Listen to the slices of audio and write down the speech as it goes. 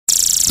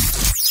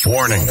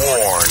Warning.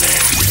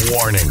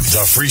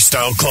 The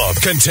Freestyle Club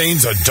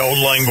contains adult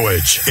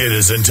language. It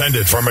is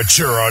intended for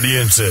mature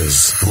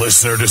audiences.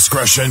 Listener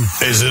discretion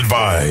is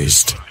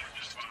advised.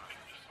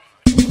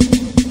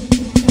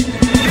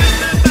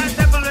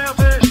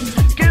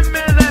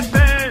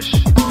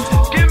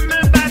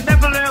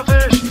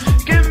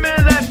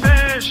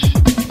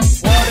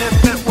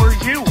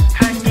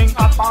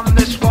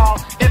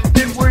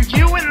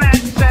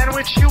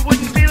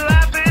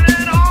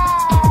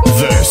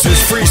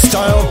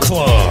 Freestyle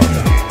Club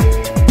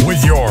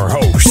with your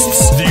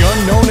hosts,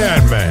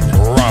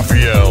 DaUnknownAdmin,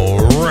 Rafael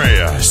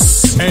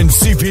Reyes, and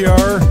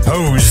CPR,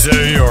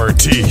 Jose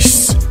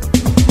Ortiz.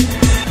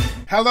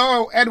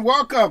 Hello and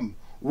welcome.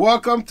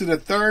 Welcome to the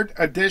third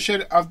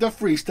edition of the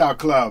Freestyle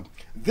Club.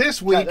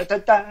 This week,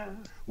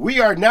 we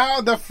are now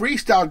the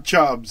Freestyle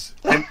Chubs.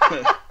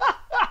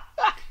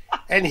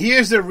 And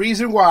here's the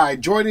reason why.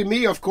 Joining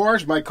me, of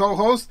course, my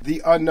co-host,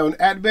 the unknown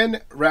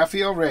admin,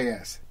 Rafael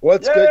Reyes.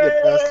 What's good, you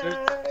bastard?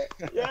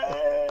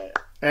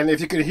 And if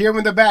you can hear him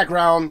in the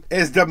background,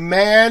 is the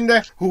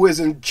man who is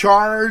in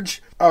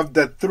charge of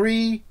the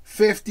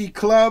 350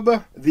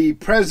 Club, the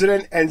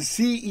president and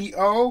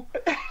CEO,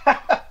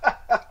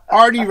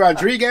 Artie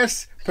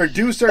Rodriguez,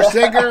 producer,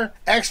 singer,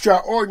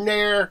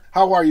 extraordinaire.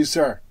 How are you,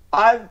 sir?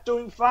 I'm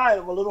doing fine.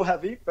 I'm a little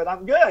heavy, but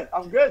I'm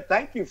good.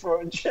 Thank you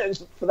for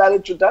that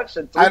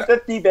introduction.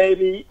 350,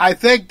 baby. I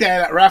think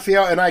that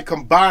Rafael and I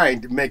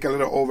combined make a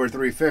little over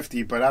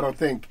 350, but I don't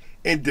think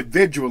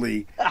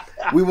individually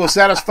we will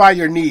satisfy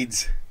your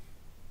needs.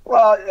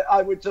 Well,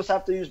 I would just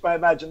have to use my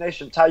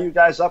imagination, tie you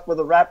guys up with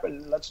a rap,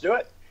 and let's do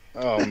it.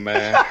 Oh,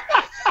 man.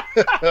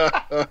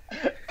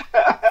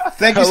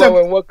 Thank you Hello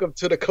and welcome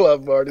to the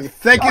club, Marty.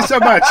 Thank you so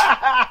much.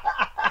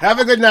 Have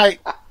a good night.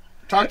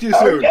 Talk to you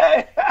soon.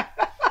 Okay.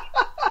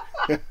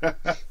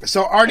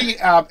 So, Artie,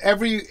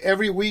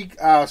 every week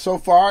so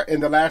far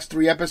in the last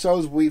 3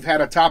 episodes, we've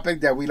had a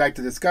topic that we like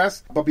to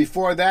discuss. But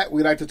before that,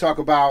 we like to talk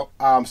about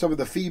some of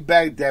the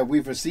feedback that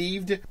we've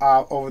received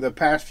over the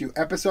past few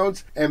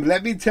episodes. And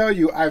let me tell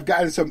you, I've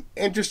gotten some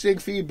interesting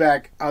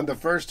feedback on the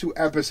first 2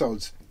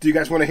 episodes. Do you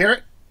guys want to hear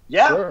it?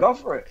 Yeah, sure. Go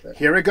for it.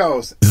 Here it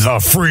goes. The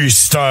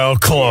Freestyle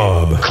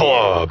Club.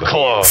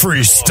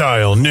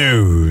 Freestyle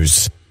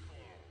News.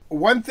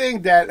 One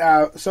thing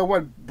that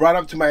someone brought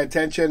up to my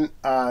attention,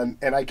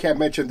 and I can't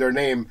mention their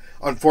name,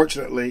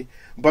 unfortunately,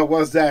 but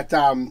was that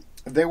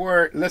they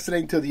were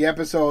listening to the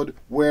episode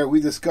where we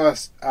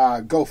discussed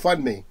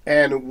GoFundMe.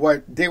 And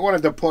what they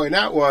wanted to point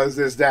out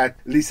is that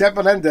Lisette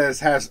Melendez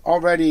has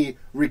already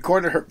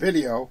recorded her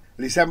video.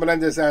 Lisette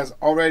Melendez has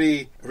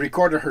already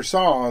recorded her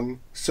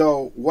song.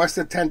 So what's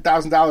the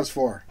 $10,000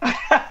 for?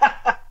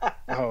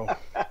 Oh.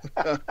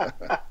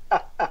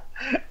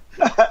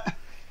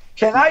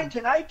 Can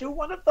I do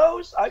one of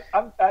those?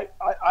 I'm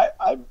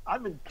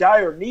in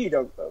dire need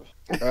of.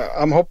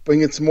 I'm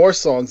hoping it's more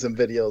songs and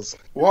videos.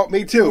 Well,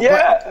 me too.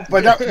 Yeah.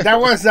 But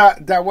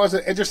that was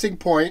an interesting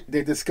point.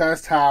 They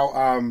discussed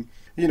how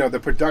the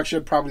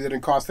production probably didn't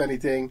cost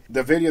anything.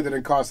 The video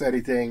didn't cost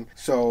anything.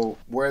 So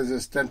where's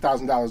this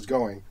 $10,000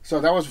 going?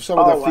 So that was some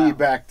of the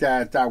feedback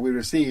that we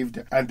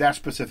received on that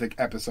specific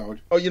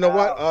episode. Oh, you know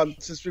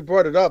what? Since we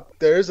brought it up,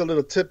 there is a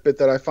little tidbit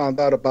that I found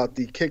out about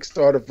the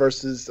Kickstarter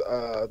versus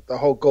the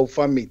whole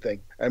GoFundMe thing.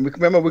 And we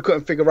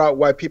couldn't figure out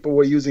why people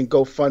were using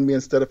GoFundMe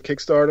instead of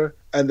Kickstarter.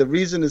 And the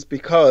reason is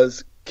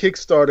because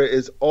Kickstarter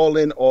is all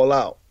in, all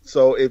out.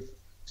 So if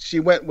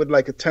she went with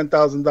like a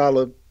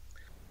 $10,000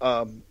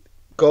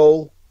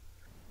 goal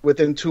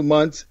within 2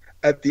 months,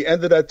 at the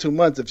end of that 2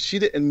 months, if she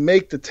didn't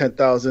make the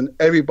 $10,000,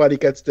 everybody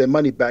gets their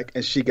money back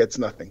and she gets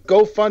nothing.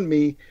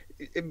 GoFundMe,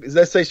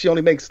 let's say she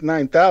only makes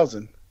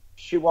 $9,000.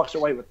 She walks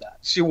away with that.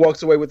 She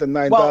walks away with the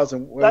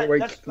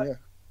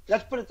 $9,000.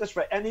 Let's put it this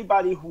way.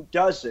 Anybody who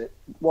does it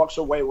walks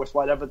away with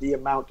whatever the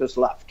amount is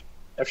left.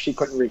 If she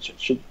couldn't reach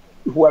it,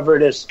 whoever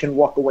it is can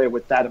walk away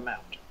with that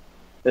amount.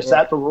 Is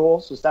that the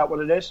rules? Is that what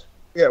it is?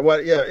 Yeah,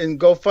 in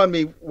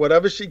GoFundMe,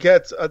 whatever she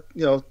gets,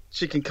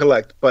 she can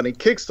collect. But in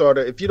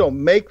Kickstarter, if you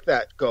don't make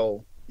that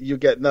goal, you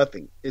get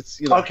nothing.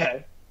 It's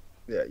okay.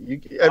 Yeah,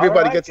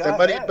 everybody gets their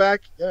money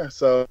back. Yeah,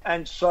 so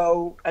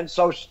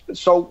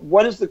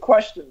what is the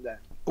question then?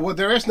 Well,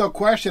 there is no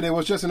question. It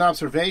was just an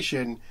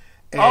observation.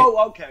 And,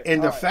 okay.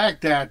 And the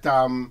fact that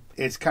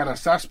it's kind of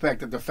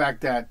suspect of the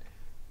fact that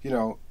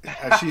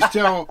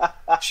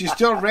she's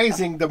still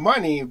raising the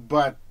money,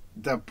 but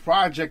the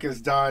project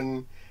is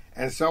done.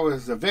 And so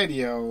is the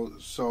video,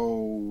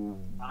 so...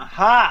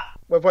 Aha!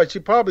 Well, what she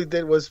probably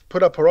did was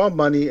put up her own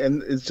money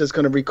and is just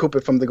going to recoup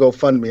it from the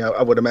GoFundMe,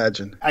 I would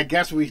imagine. I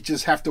guess we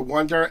just have to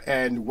wonder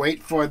and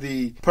wait for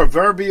the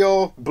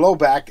proverbial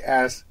blowback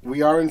as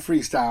we are in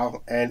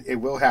freestyle, and it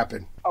will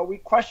happen. Are we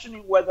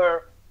questioning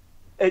whether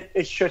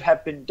it should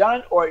have been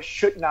done or it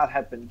should not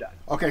have been done?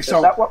 Okay, so...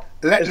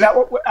 Is that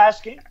what we're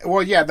asking?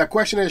 Well, yeah, the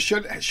question is,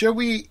 should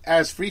we,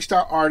 as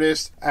freestyle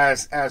artists,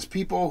 as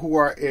people who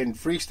are in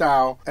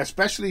freestyle,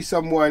 especially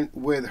someone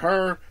with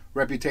her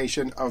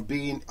reputation of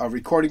being a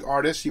recording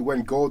artist. He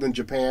went gold in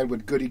Japan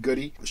with Goody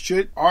Goody.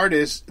 Should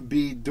artists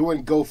be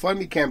doing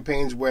GoFundMe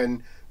campaigns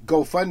when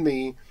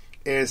GoFundMe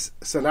is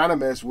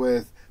synonymous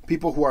with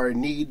people who are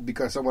in need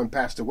because someone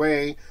passed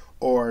away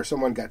or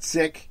someone got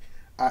sick.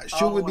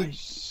 Should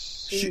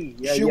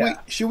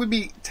we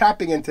be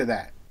tapping into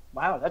that?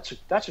 Wow, that's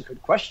a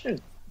good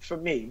question. For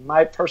me,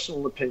 my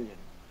personal opinion,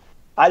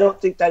 I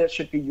don't think that it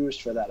should be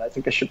used for that. I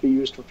think it should be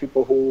used for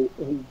people who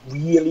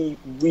really,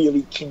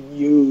 really can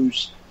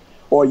use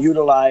or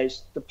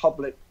utilize the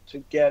public to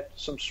get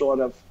some sort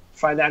of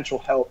financial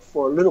help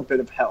for a little bit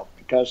of help.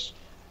 Because,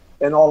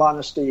 in all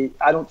honesty,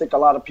 I don't think a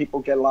lot of people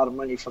get a lot of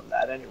money from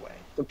that anyway.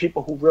 The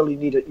people who really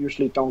need it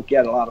usually don't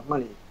get a lot of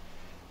money.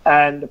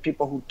 And the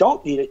people who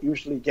don't need it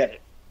usually get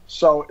it.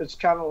 So it's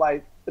kind of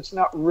like, it's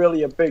not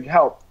really a big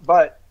help.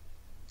 But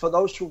for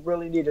those who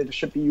really need it, it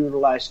should be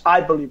utilized.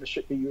 I believe it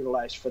should be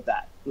utilized for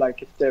that.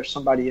 Like if there's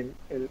somebody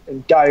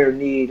in dire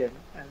need and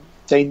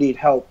they need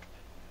help,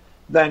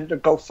 then the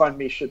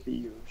GoFundMe should be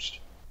used.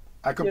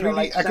 I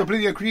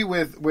completely agree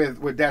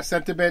with that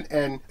sentiment.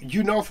 And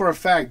you know for a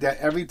fact that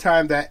every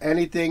time that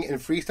anything in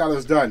freestyle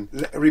is done,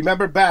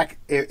 remember back,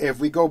 if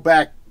we go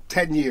back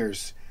 10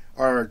 years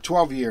or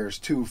 12 years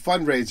to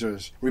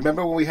fundraisers,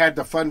 remember when we had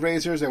the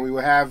fundraisers and we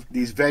would have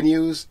these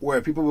venues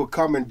where people would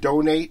come and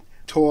donate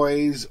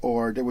toys,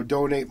 or they would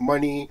donate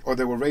money, or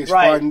they would raise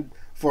fund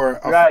for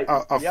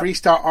a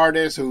freestyle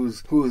artist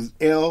who's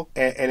ill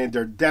and in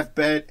their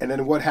deathbed. And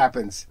then what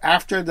happens?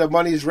 After the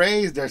money's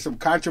raised, there's some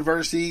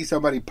controversy.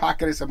 Somebody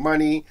pocketed some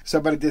money.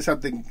 Somebody did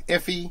something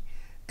iffy.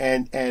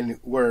 And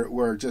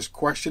we're just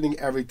questioning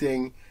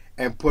everything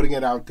and putting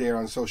it out there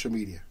on social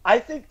media. I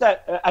think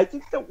that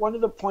one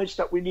of the points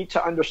that we need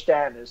to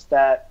understand is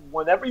that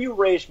whenever you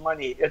raise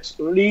money, it's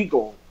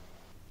legal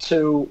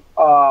to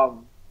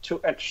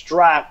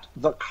extract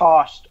the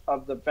cost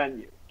of the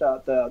venue,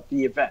 the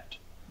event,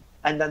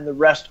 and then the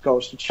rest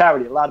goes to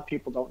charity. A lot of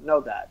people don't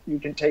know that. You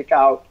can take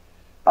out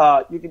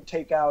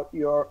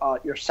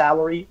your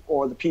salary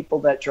or the people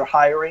that you're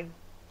hiring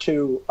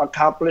to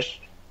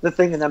accomplish the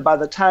thing, and then by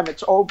the time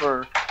it's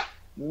over,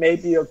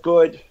 maybe a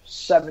good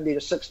 70 to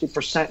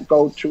 60%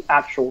 go to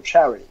actual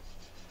charity.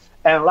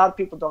 And a lot of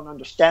people don't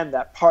understand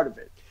that part of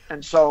it,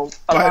 and so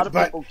a lot of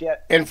people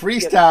get in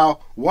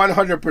freestyle.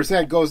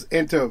 100% goes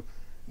into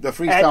the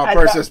freestyle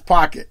person's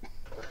pocket.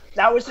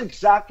 That was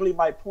exactly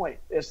my point.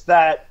 Is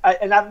that,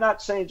 and I'm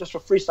not saying just for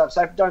freestyle.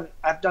 Because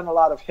I've done a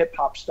lot of hip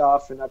hop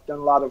stuff, and I've done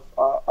a lot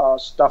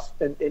of stuff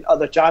in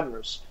other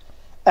genres,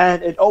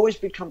 and it always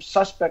becomes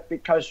suspect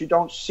because you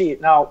don't see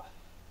it. Now,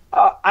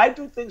 I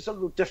do things a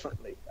little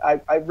differently.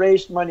 I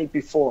raised money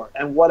before,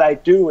 and what I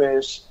do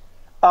is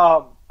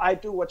I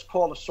do what's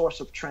called a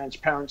source of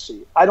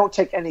transparency. I don't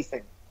take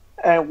anything,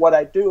 and what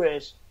I do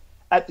is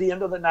at the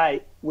end of the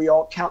night, we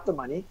all count the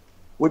money.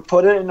 We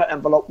put it in the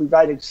envelope. We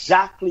write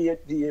exactly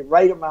the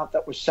right amount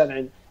that was sent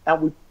in,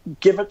 and we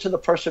give it to the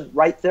person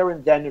right there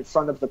and then in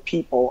front of the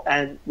people.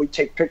 And we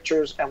take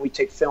pictures and we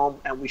take film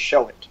and we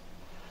show it.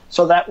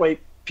 So that way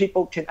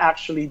people can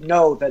actually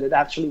know that it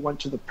actually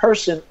went to the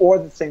person or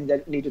the thing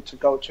that it needed to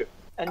go to.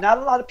 And not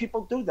a lot of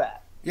people do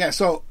that. Yeah,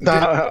 so...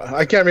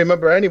 I can't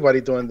remember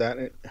anybody doing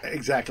that.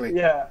 Exactly.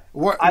 Yeah.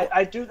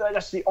 I do that.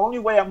 That's the only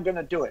way I'm going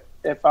to do it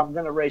if I'm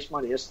going to raise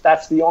money.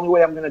 That's the only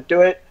way I'm going to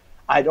do it.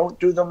 I don't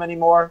do them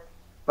anymore.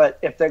 But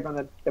if they're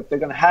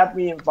gonna have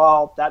me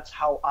involved, that's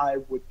how I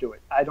would do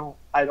it. I don't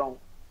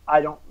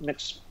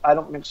mix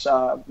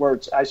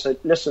words. I said,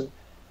 listen,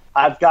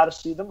 I've got to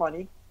see the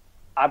money.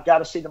 I've got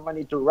to see the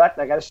money direct.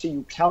 I got to see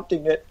you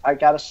counting it. I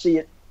got to see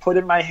it put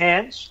in my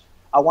hands.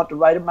 I want the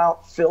right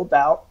amount filled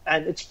out,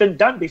 and it's been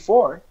done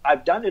before.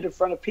 I've done it in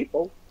front of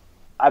people.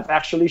 I've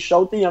actually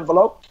showed the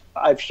envelope.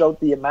 I've showed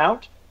the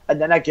amount, and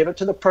then I give it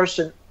to the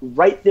person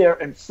right there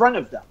in front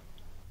of them.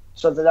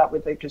 So that way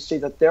they can see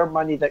that their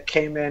money that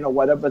came in or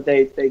whatever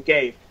they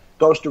gave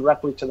goes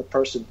directly to the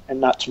person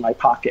and not to my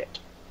pocket.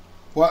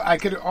 Well, I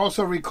could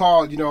also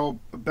recall,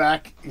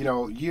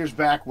 years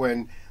back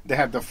when they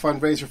had the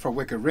fundraiser for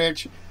Wicked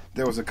Rich.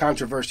 There was a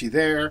controversy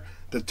there.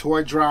 The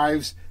toy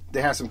drives,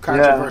 they had some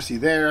controversy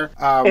there.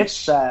 It's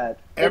sad.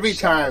 Every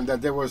time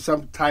that there was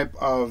some type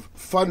of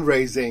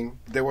fundraising,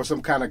 there was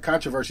some kind of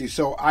controversy.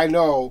 So I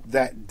know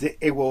that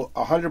it will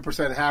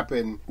 100%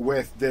 happen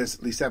with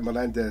this Lisette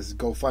Melendez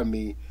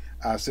GoFundMe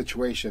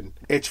situation.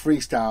 It's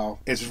freestyle.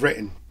 It's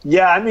written.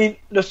 Yeah, I mean,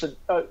 listen,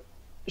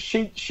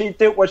 she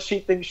did what she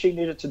thinks she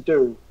needed to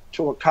do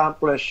to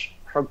accomplish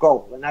her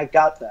goal, and I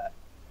got that.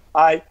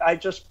 I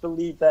just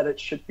believe that it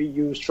should be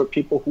used for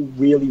people who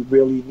really,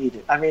 really need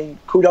it. I mean,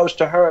 kudos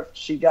to her if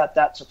she got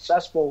that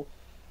successful,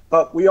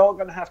 but we all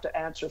going to have to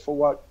answer for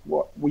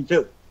what we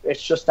do.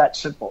 It's just that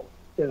simple.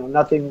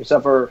 Nothing's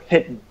ever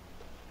hidden.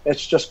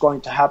 It's just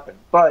going to happen.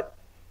 But,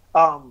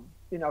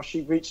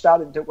 she reached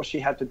out and did what she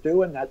had to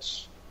do, and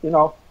that's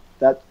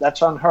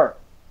that's on her.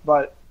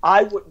 But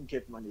I wouldn't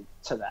give money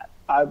to that.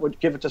 I would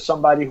give it to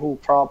somebody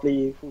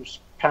whose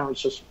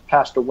parents just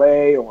passed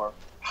away or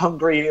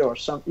hungry or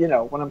some,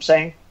 what I'm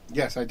saying?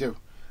 Yes, I do.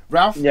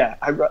 Ralph? Yeah,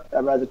 I'd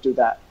rather do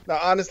that. Now,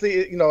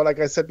 honestly, like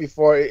I said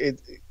before,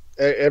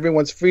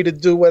 everyone's free to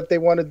do what they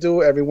want to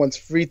do. Everyone's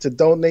free to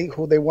donate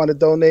who they want to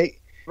donate.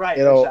 Right,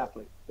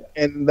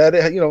 and let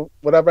it,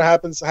 whatever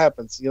happens,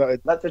 happens.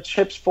 Let the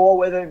chips fall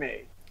where they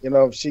may.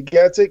 If she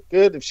gets it,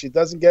 good. If she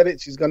doesn't get it,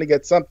 she's going to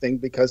get something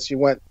because she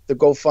went the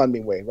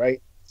GoFundMe way,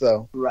 right?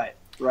 So right.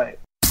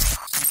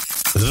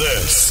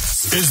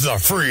 This is the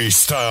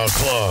Freestyle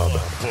Club.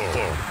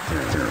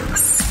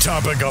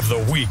 Topic of the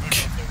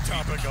week.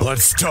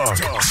 Let's talk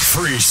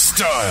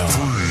freestyle.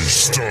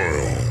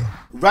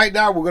 Right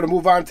now, we're going to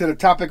move on to the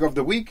topic of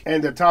the week.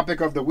 And the topic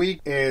of the week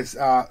is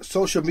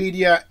social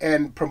media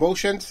and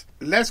promotions.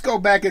 Let's go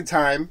back in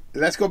time.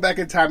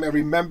 And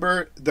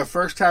remember the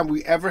first time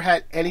we ever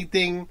had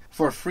anything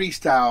for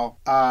freestyle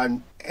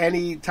on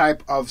any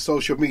type of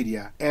social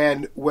media.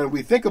 And when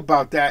we think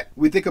about that,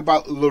 we think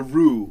about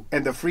LaRue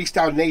and the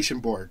Freestyle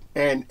Nation board.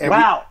 And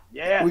wow.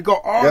 We go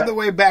all the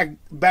way back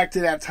to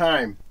that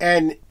time.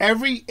 And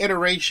every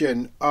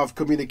iteration of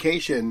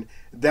communication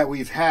that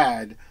we've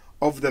had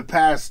over the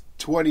past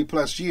 20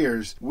 plus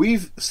years,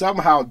 we've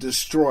somehow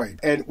destroyed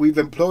and we've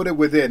imploded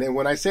within. And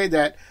when I say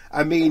that,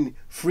 I mean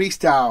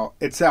freestyle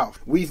itself.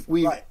 We've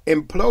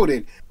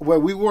imploded.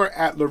 When we were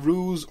at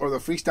LaRue's or the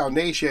Freestyle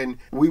Nation,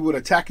 we would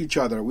attack each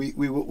other.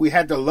 We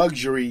had the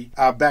luxury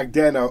back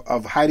then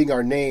of hiding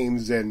our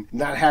names and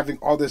not having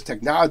all this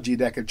technology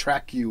that could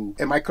track you.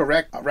 Am I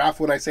correct, Ralph,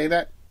 when I say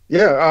that?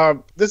 Yeah,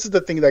 this is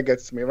the thing that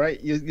gets me, right?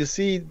 You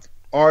see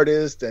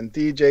artists and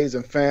DJs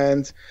and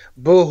fans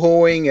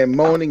boo-hooing and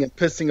moaning and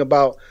pissing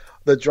about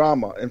the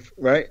drama, and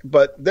right?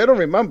 But they don't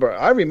remember.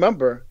 I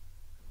remember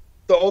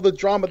all the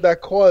drama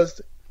that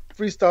caused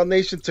Freestyle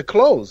Nation to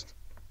close,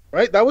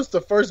 right? That was the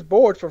first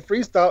board for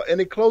freestyle,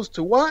 and it closed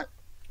to what?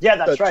 Yeah,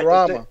 that's right.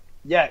 Drama.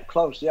 It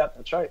closed. Yeah,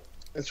 that's right.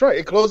 That's right.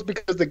 It closed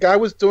because the guy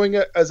was doing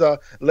it as a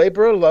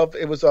labor of love.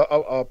 It was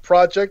a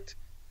project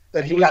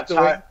that he was doing.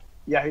 Tired.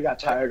 Yeah, he got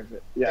tired of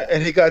it. Yeah,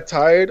 and he got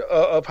tired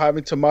of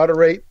having to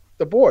moderate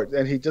the board,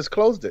 and he just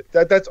closed it.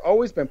 That's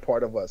always been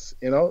part of us,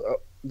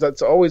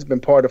 that's always been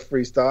part of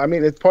freestyle. I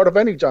mean, it's part of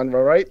any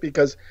genre, right?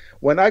 Because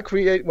when I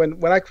created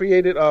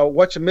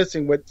What You're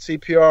Missing with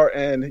CPR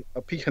and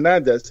Pete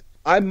Hernandez,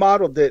 I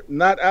modeled it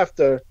not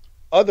after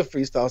other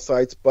freestyle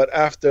sites, but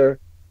after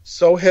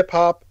So Hip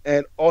Hop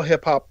and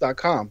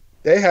allhiphop.com.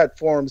 They had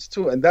forums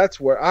too, and that's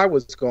where I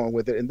was going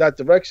with it, in that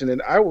direction.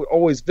 And I would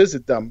always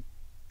visit them,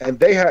 and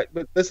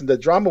the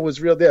drama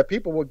was real there.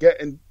 People were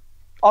getting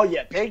oh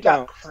yeah, they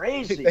got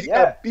crazy. They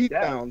got beat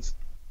downs.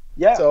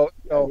 Yeah. So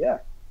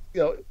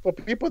for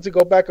people to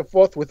go back and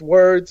forth with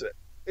words,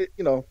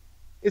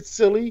 it's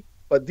silly.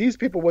 But these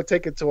people would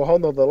take it to a whole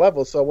nother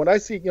level. So when I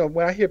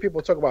hear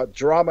people talk about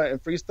drama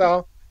and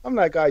freestyle, I'm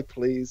like,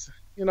 please,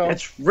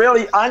 It's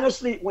really,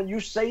 honestly, when you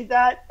say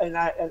that, and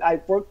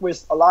I work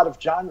with a lot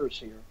of genres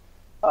here,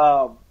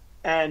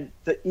 and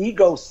the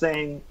ego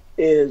thing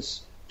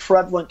is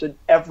prevalent in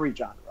every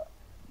genre.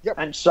 Yep.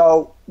 And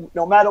so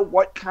no matter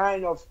what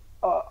kind of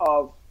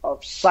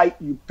site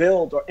you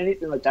build or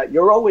anything like that,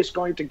 you're always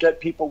going to get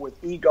people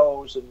with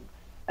egos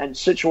and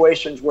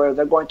situations where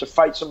they're going to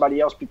fight somebody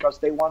else because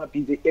they want to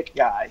be the it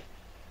guy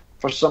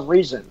for some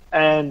reason,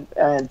 and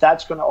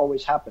that's going to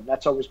always happen.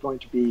 It's always going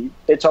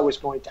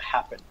to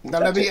happen. Now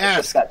let me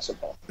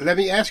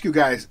ask you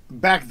guys,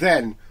 back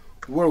then,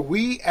 were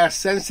we as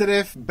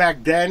sensitive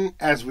back then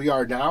as we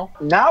are now?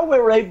 Now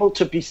we're able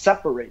to be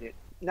separated.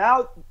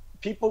 Now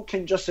people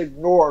can just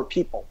ignore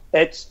people.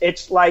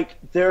 It's like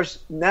there's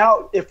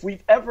now, if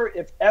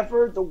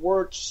ever the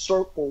word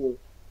circle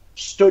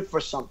stood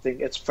for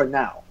something, it's for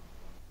now.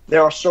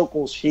 There are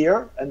circles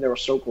here, and there are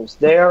circles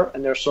there,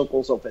 and there are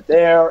circles over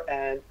there,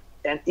 and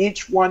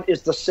each one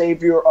is the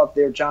savior of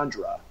their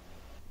genre.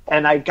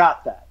 And I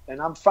got that,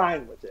 and I'm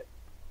fine with it.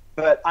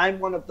 But I'm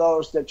one of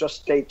those that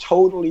just stay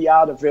totally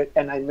out of it,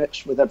 and I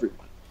mix with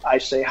everyone. I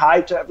say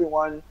hi to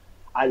everyone.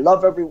 I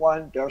love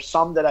everyone. There are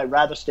some that I'd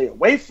rather stay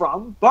away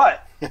from,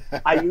 but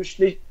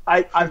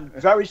I'm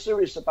very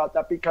serious about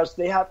that because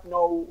they have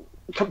no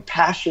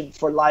compassion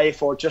for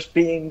life or just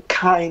being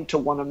kind to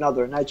one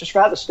another. And I just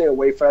rather stay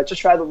away from it. I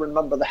just rather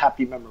remember the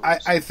happy memories.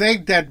 I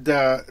think that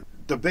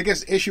the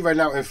biggest issue right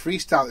now in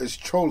freestyle is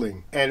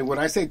trolling. And when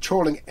I say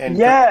trolling,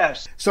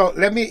 yes. So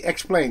let me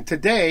explain.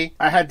 Today,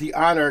 I had the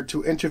honor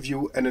to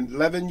interview an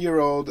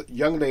 11-year-old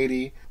young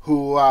lady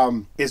who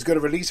is going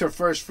to release her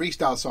first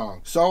freestyle song.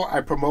 So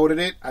I promoted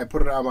it. I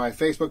put it on my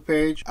Facebook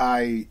page.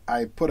 I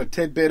put a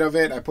tidbit of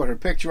it. I put her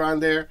picture on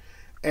there.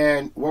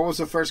 And what was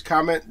the first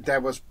comment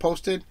that was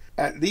posted?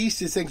 At least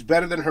she sings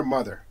better than her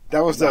mother.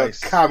 That was the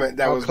comment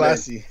that was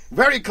classy. made.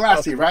 Very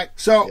classy, right?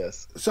 So,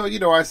 yes. So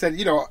I said,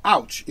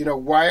 ouch.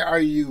 Why are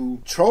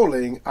you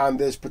trolling on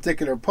this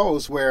particular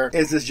post where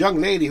is this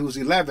young lady who's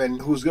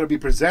 11 who's going to be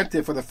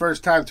presented for the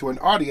first time to an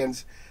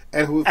audience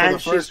and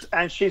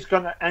she's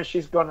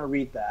gonna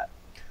read that.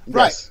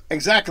 Right, yes.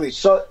 Exactly.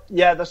 So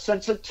yeah, the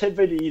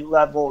sensitivity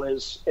level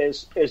is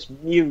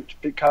mute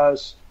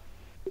because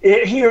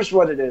here's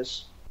what it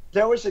is.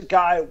 There was a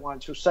guy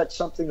once who said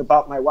something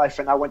about my wife,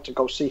 and I went to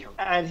go see him.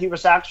 And he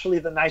was actually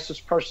the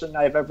nicest person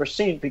I've ever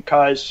seen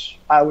because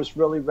I was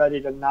really ready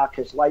to knock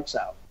his lights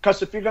out.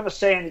 Because if you're going to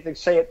say anything,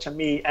 say it to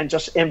me and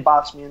just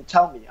inbox me and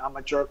tell me. I'm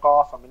a jerk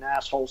off. I'm an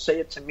asshole. Say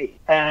it to me.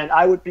 And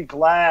I would be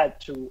glad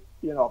to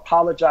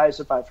apologize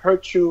if I've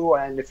hurt you,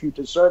 and if you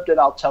deserved it,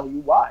 I'll tell you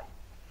why.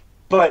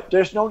 But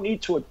there's no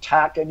need to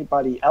attack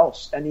anybody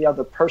else, any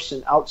other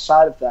person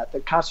outside of that. The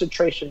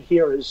concentration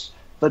here is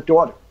the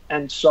daughter.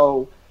 And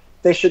so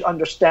they should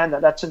understand that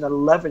that's an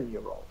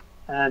 11-year-old.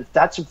 And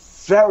that's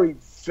very,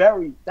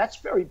 that's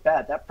very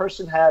bad. That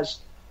person has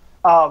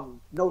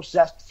no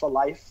zest for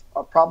life,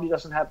 probably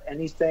doesn't have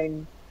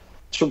anything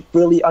to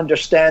really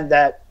understand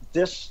that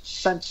this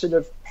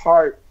sensitive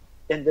part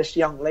in this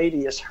young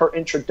lady is her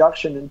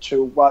introduction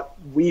into what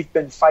we've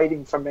been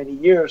fighting for many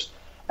years.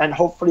 And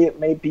hopefully it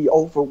may be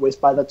over with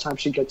by the time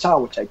she gets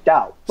out, which I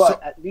doubt. But so,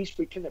 at least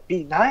we can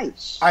be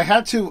nice. I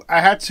had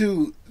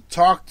to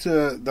talk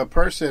to the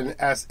person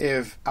as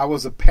if I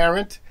was a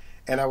parent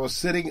and I was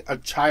sitting a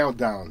child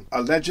down.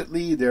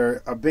 Allegedly,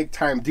 they're a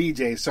big-time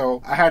DJ,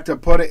 so I had to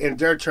put it in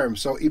their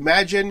terms. So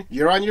imagine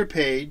you're on your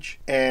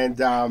page and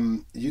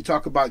you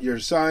talk about your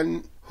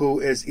son who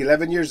is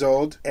 11 years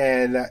old,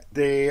 and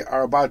they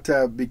are about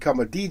to become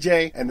a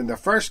DJ, and then the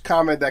first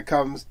comment that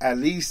comes, at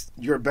least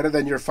you're better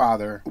than your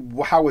father,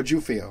 how would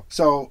you feel?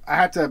 So I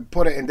had to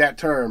put it in that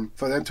term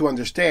for them to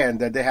understand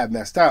that they had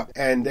messed up,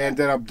 and they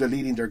ended up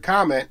deleting their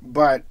comment,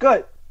 but...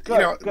 Good.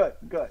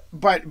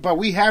 But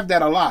we have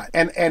that a lot.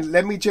 And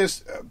let me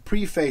just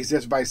preface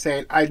this by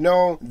saying, I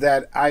know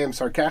that I am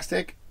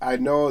sarcastic. I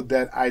know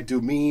that I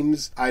do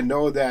memes. I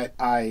know that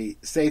I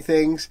say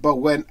things. But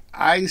when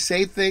I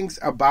say things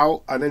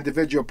about an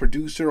individual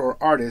producer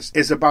or artist,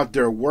 it's about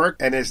their work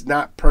and it's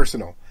not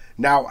personal.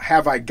 Now,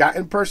 have I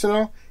gotten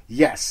personal?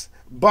 Yes.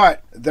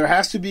 But there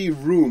has to be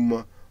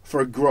room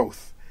for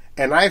growth.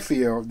 And I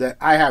feel that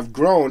I have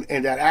grown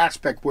in that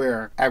aspect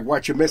where at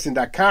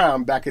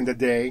whatyourmissing.com back in the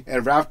day,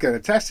 and Ralph can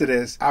attest to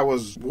this, I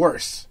was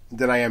worse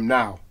than I am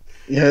now.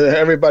 Yeah,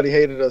 everybody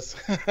hated us.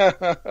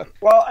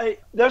 Well,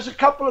 there's a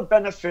couple of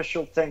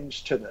beneficial things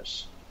to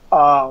this,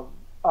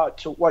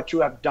 to what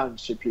you have done,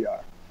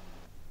 CPR.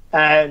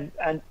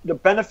 And the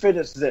benefit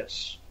is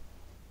this.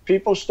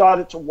 People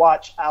started to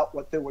watch out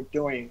what they were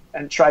doing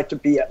and try to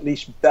be at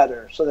least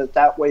better so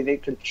that way they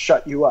could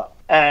shut you up.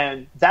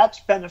 And that's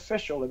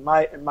beneficial in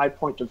my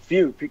point of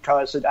view,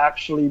 because it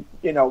actually,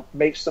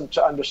 makes them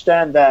to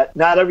understand that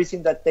not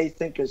everything that they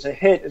think is a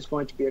hit is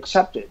going to be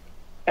accepted.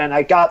 And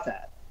I got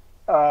that.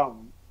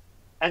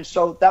 And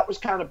so that was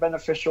kind of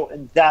beneficial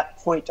in that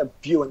point of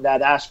view, in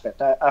that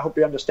aspect. I hope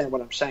you understand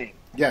what I'm saying.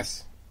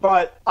 Yes.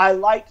 But I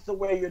like the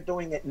way you're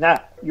doing it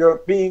now.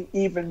 You're being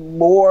even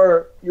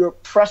more, you're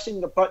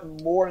pressing the button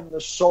more in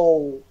the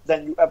soul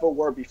than you ever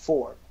were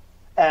before.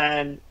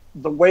 And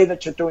the way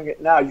that you're doing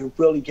it now, you're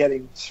really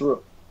getting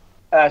through,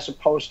 as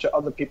opposed to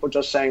other people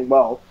just saying,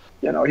 well,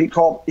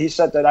 he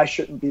said that I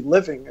shouldn't be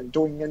living and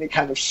doing any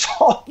kind of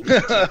song.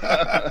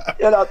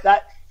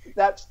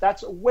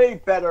 That's a way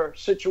better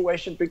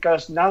situation,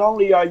 because not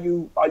only are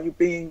you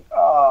being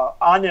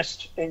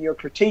honest in your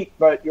critique,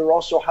 but you're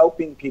also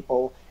helping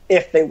people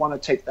if they want to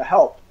take the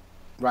help.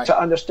 Right. To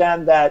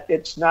understand that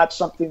it's not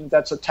something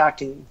that's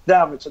attacking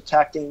them, it's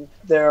attacking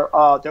their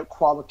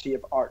quality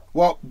of art.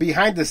 Well,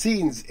 behind the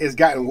scenes, it's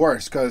gotten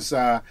worse, because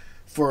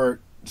for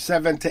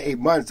 7 to 8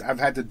 months, I've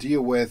had to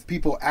deal with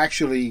people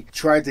actually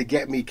trying to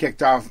get me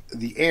kicked off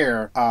the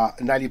air,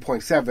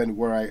 90.7,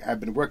 where I've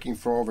been working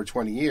for over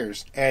 20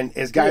 years. And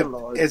it's getting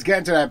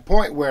to that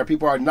point where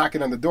people are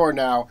knocking on the door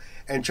now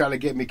and trying to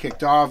get me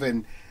kicked off,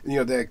 and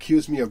they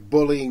accuse me of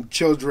bullying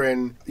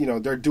children.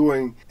 They're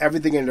doing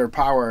everything in their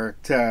power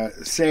to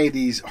say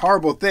these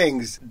horrible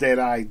things that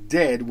I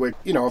did, which,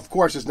 of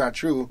course is not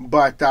true.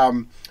 But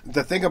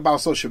the thing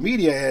about social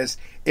media is,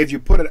 if you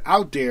put it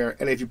out there,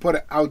 and if you put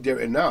it out there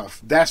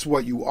enough, that's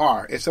what you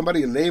are. If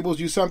somebody labels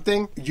you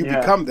something, you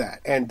become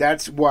that. And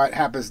that's what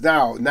happens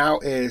now. Now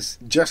is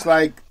just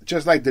like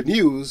the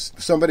news,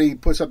 somebody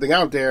puts something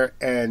out there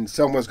and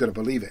someone's going to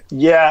believe it.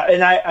 Yeah,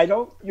 and I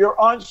don't, you're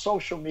on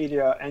social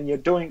media and you're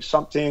doing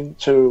something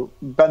to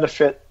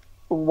benefit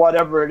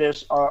whatever it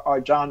is,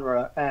 our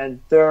genre. And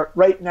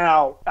right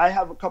now, I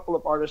have a couple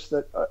of artists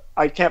that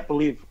I can't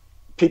believe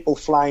people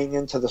flying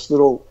into this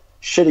little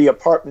shitty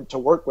apartment to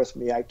work with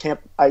me. I can't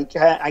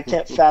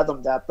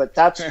fathom that, but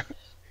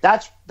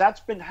that's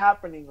been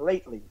happening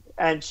lately.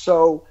 And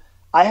so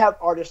I have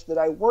artists that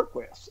I work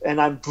with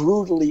and I'm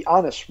brutally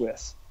honest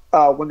with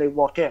when they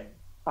walk in.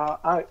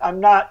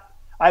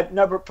 I've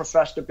never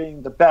professed to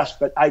being the best,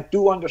 but I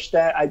do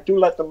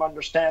let them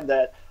understand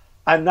that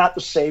I'm not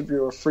the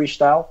savior of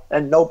freestyle,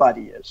 and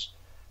nobody is.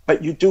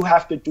 But you do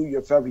have to do your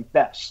very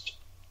best,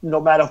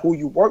 no matter who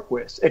you work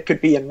with. It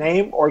could be a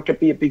name or it could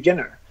be a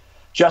beginner.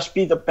 Just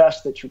be the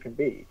best that you can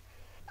be.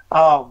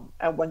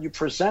 And when you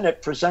present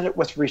it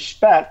with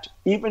respect,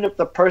 even if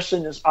the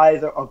person is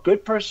either a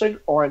good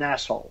person or an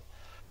asshole.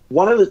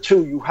 One of the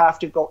two, you have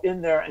to go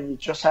in there and you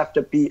just have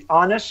to be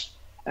honest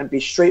and be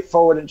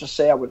straightforward and just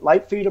say, I would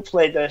like for you to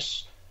play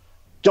this.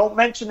 Don't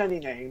mention any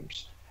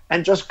names,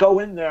 and just go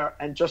in there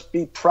and just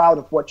be proud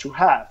of what you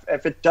have.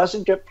 If it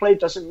doesn't get played,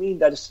 doesn't mean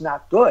that it's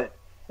not good.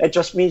 It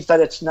just means that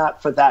it's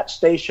not for that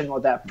station or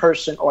that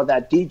person or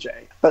that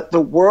DJ. But the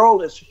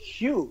world is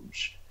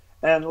huge,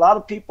 And a lot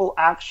of people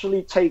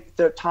actually take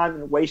their time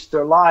and waste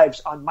their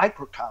lives on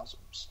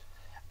microcosms.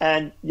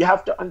 And you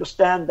have to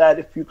understand that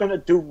if you're going to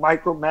do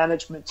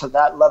micromanagement to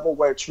that level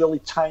where it's really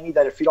tiny,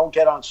 that if you don't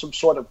get on some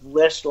sort of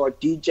list or a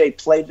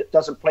DJ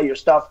doesn't play your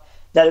stuff,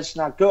 that it's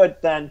not good,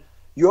 then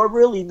you're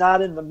really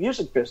not in the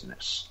music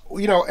business.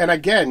 And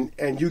again,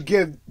 and you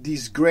give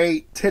these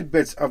great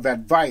tidbits of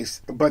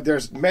advice, but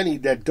there's many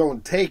that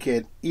don't take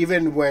it,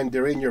 even when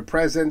they're in your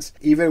presence,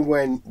 even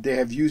when they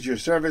have used your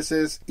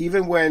services,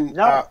 even when...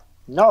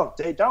 No,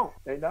 they don't.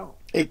 They don't.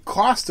 It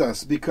costs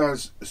us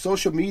because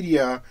social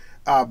media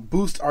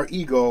boosts our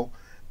ego,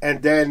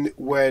 and then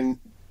when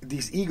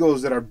these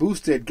egos that are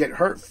boosted get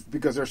hurt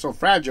because they're so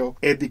fragile,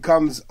 it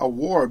becomes a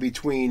war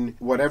between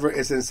whatever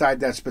is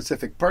inside that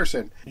specific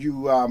person.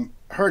 You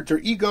hurt their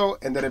ego,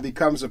 and then it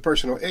becomes a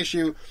personal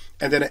issue,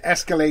 and then it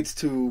escalates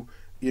to,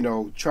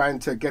 trying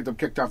to get them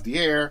kicked off the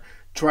air,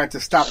 trying to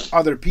stop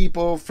other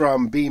people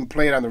from being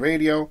played on the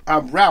radio.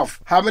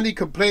 Ralph, how many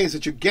complaints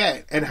did you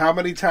get, and how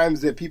many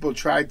times did people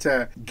try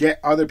to get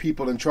other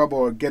people in trouble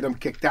or get them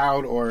kicked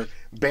out or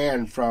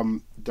banned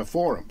from the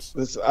forums?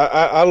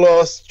 I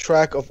lost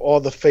track of all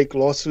the fake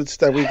lawsuits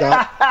that we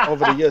got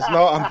over the years.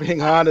 No, I'm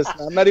being honest.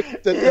 I'm not even,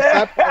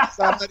 I'm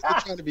not even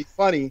trying to be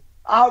funny.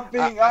 I'm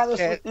being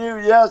honest with you.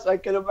 Yes, I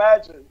can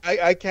imagine.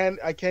 I can't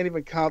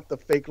even count the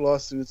fake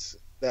lawsuits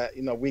that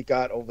we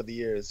got over the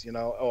years.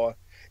 Or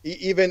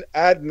even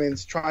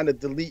admins trying to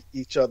delete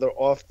each other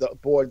off the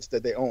boards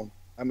that they own.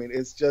 I mean,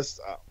 it's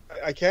just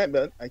I can't,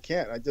 man. I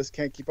can't. I just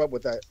can't keep up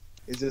with that.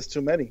 It's just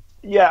too many.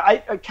 Yeah,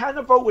 I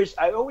always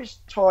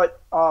taught,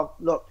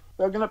 look,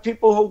 there are going to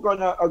people who are going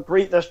to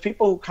agree. There's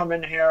people who come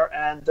in here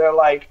and they're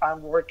like,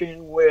 I'm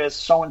working with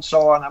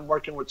so-and-so and I'm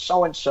working with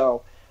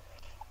so-and-so,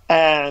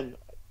 and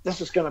this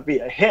is going to be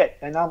a hit.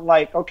 And I'm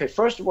like, okay,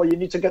 first of all, you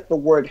need to get the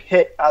word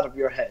hit out of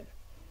your head.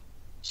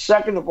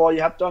 Second of all,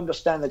 you have to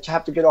understand that you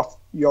have to get off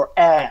your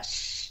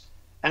ass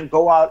and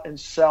go out and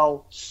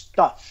sell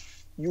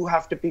stuff. You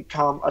have to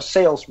become a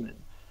salesman.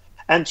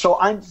 And so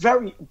I'm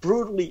very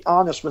brutally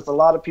honest with a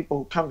lot of people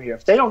who come here.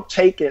 If they don't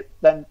take it,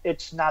 then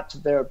it's not to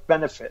their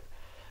benefit.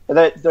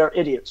 They're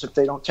idiots if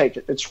they don't take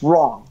it. It's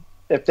wrong.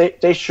 If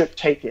they should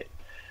take it.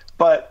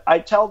 But I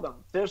tell them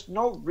there's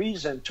no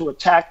reason to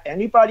attack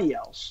anybody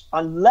else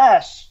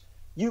unless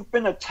you've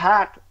been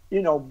attacked,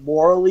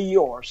 morally,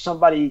 or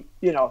somebody,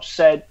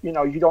 said,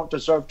 you don't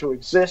deserve to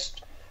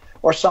exist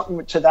or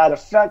something to that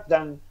effect.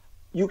 Then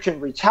you can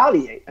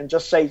retaliate and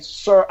just say,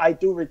 sir, I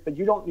do, but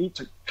you don't need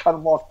to cut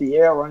them off the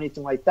air or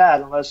anything like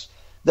that unless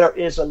there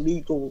is a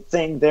legal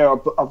thing there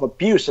of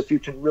abuse, if you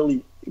can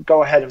really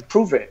go ahead and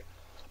prove it.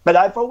 But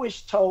I've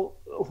always told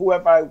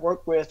whoever I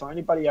work with or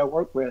anybody I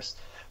work with,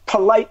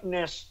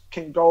 politeness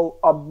can go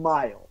a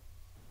mile,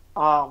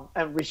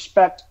 and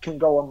respect can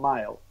go a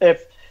mile.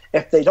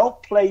 If they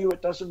don't play you,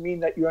 it doesn't mean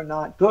that you're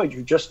not good.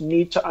 You just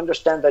need to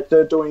understand that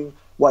they're doing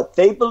what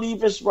they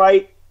believe is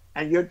right,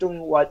 and you're doing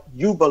what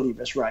you believe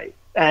is right.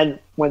 And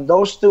when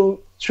those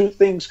two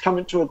things come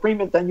into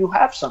agreement, then you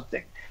have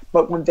something.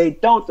 But when they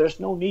don't, there's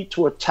no need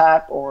to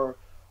attack or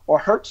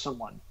hurt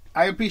someone.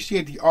 I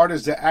appreciate the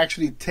artist that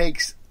actually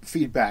takes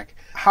feedback.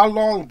 How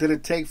long did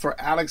it take for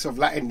Alex of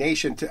Latin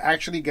Nation to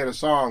actually get a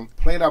song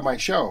played on my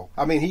show?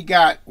 I mean, he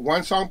got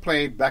one song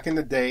played back in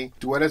the day,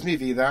 Tu Eres Mi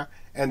Vida,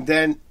 and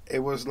then it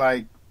was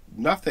like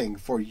nothing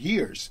for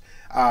years.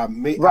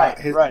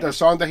 The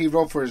song that he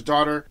wrote for his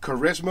daughter,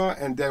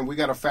 Charisma, and then we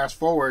got to fast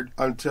forward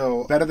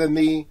until Better Than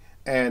Me,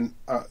 and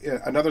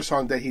another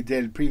song that he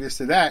did previous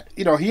to that.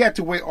 He had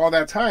to wait all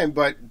that time,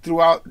 but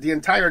throughout the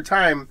entire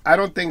time, I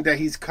don't think that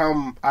he's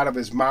come out of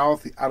his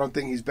mouth. I don't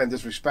think he's been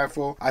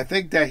disrespectful. I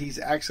think that he's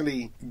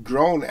actually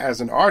grown as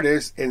an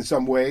artist in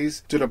some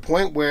ways to the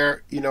point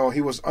where,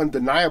 he was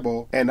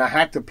undeniable, and I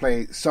had to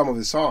play some of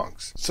his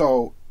songs.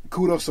 So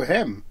kudos to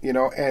him,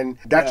 and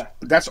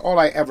that's all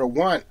I ever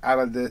want out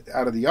of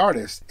the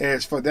artist,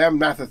 is for them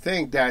not to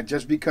think that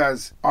just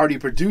because Artie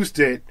produced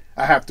it,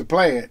 I have to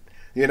play it.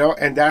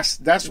 And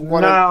that's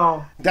one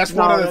of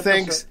the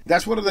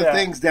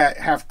things that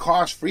have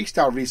caused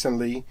freestyle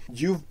recently.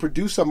 You've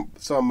produced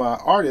some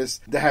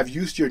artists that have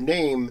used your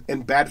name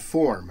in bad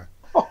form.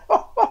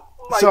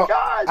 My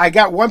God. I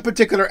got one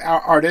particular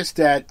artist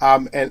that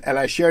and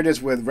I shared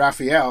this with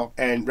Raphael,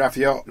 and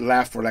Raphael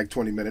laughed for like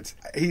 20 minutes.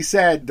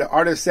 The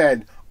artist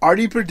said,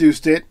 Artie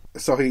produced it,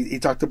 so he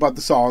talked about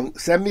the song.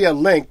 Send me a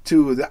link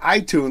to the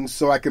iTunes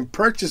so I can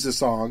purchase the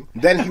song.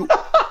 Then he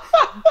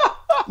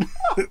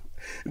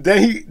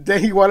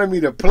Then he wanted me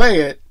to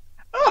play it.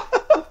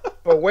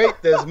 But wait,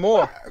 there's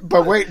more.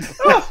 But wait.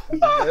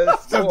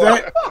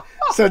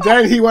 So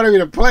then he wanted me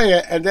to play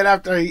it, and then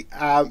after he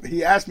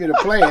asked me to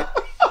play it.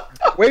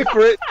 Wait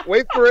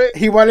for it.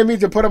 He wanted me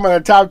to put him on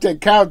a top 10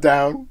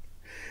 countdown,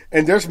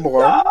 and there's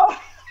more. No.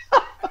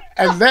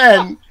 And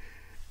then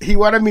he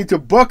wanted me to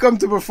book him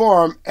to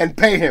perform and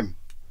pay him.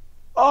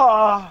 So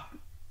wow.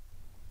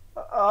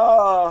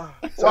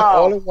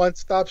 all in one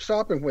stop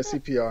shopping with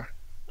CPR.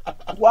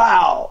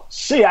 Wow.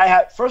 See,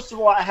 first of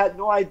all, I had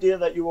no idea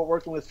that you were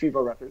working with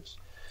Fever Records.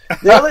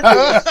 The other thing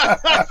is,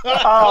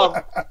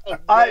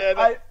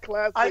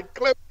 classic.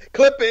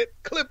 Clip it.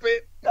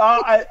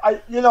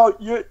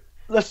 You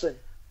listen.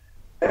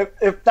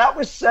 If that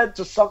was said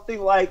to something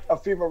like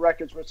Ephemera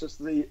Records, which is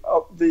the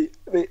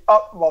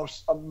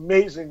utmost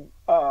amazing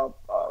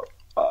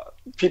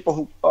people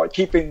who are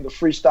keeping the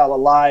freestyle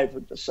alive,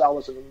 and Sal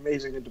is an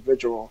amazing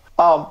individual,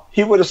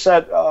 he would have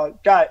said,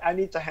 "Guy, I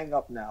need to hang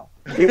up now."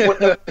 He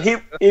would have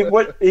been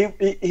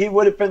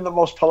the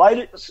most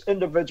politest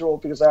individual,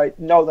 because I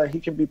know that he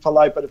can be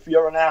polite, but if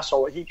you're an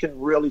asshole, he can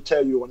really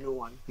tell you a new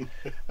one.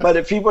 But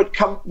if he would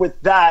come with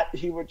that,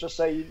 he would just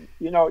say,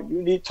 you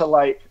need to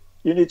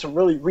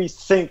really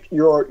rethink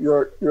your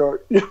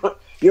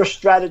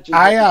strategy.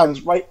 I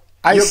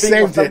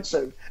saved it.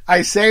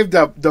 I saved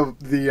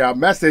the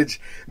message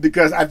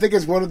because I think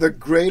it's one of the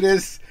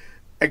greatest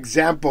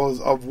examples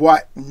of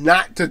what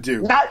not to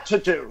do. Not to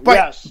do. But,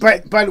 yes.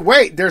 But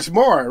wait, there's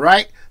more,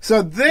 right?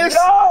 So this,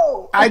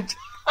 no!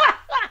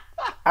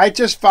 I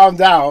just found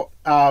out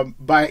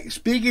by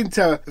speaking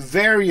to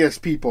various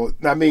people,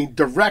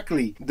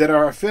 directly, that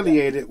are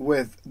affiliated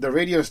with the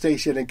radio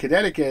station in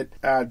Connecticut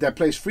that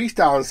plays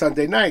freestyle on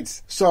Sunday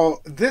nights.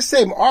 So this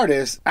same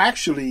artist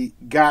actually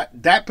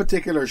got that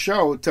particular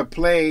show to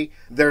play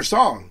their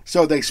song.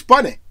 So they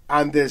spun it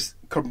on this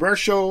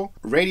commercial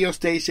radio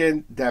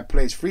station that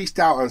plays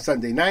freestyle on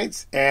Sunday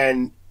nights,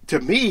 and to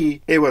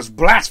me, it was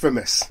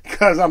blasphemous,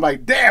 because I'm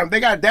like, damn,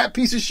 they got that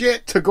piece of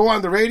shit to go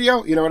on the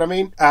radio. You know what I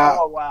mean?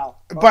 Oh, wow.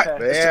 Okay. But,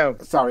 damn.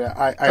 Sorry.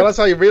 Tell us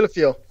how you really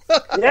feel.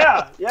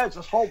 yeah,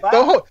 just hold back.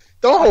 Don't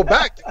hold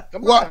back.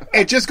 Come on.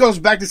 It just goes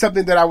back to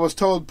something that I was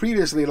told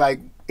previously. Like,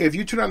 if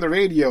you turn on the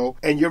radio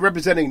and you're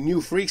representing new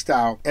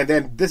freestyle, and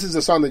then this is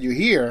the song that you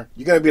hear,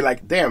 you're going to be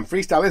like, damn,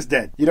 freestyle is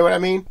dead. You know what I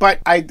mean?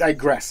 But I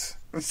digress.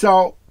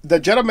 So the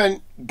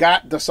gentleman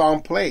got the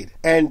song played,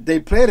 and they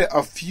played it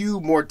a few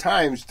more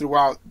times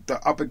throughout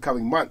the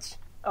up-and-coming months.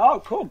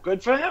 Oh, cool.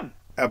 Good for him.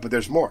 But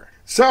there's more.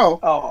 So,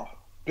 oh,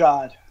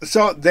 God.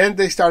 So then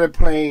they started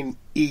playing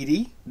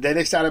Edie. Then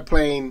they started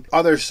playing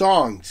other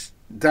songs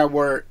that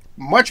were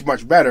much,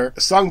 much better,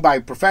 sung by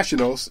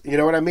professionals. You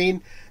know what I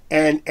mean?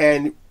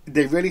 And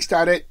they really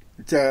started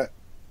to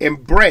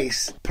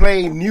embrace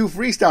playing new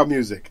freestyle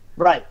music.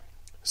 Right.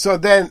 So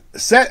then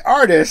said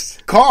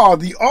artist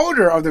called the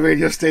owner of the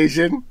radio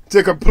station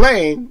to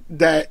complain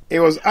that it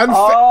was unfair.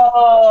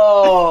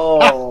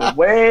 Oh,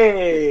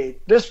 wait.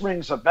 This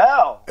rings a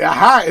bell.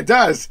 Aha, it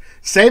does.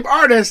 Same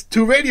artist,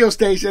 2 radio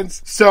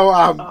stations. So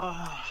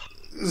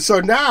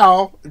so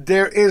now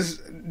there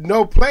is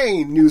no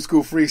playing new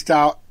school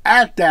freestyle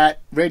at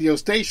that radio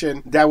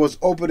station that was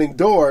opening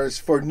doors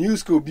for new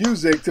school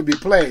music to be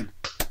played.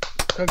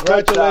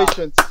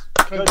 Congratulations.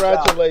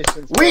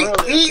 Congratulations. We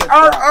eat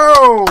our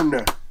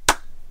own.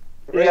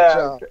 Great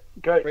job.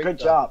 Good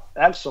job.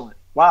 Excellent.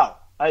 Wow.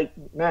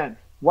 Man,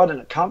 what an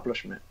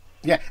accomplishment.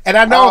 Yeah, and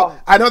I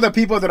know the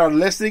people that are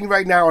listening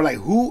right now are like,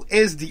 who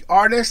is the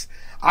artist?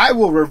 I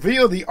will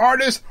reveal the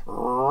artist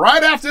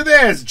right after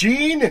this,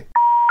 Gene.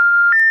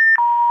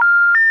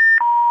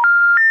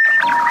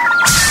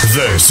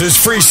 This is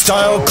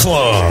Freestyle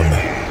Club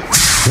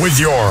with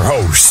your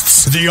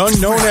hosts, the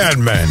unknown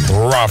admin,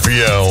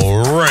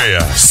 Rafael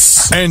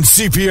Reyes, and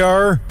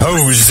CPR,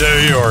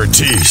 Jose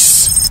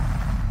Ortiz.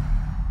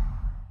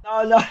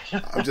 No.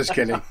 I'm just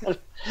kidding.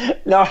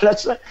 No,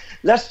 let's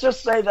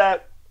just say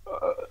that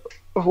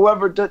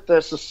whoever did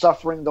this is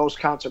suffering those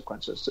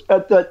consequences.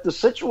 The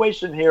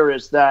situation here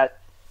is that,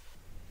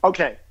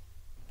 okay,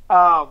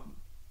 I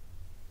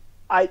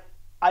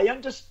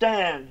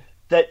understand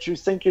that you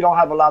think you don't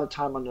have a lot of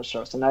time on this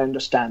earth, and I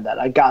understand that.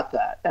 I got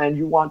that. And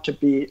you want to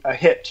be a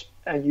hit,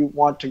 and you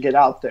want to get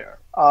out there.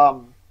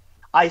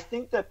 I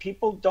think that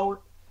people don't...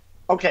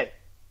 Okay,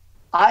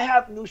 I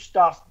have new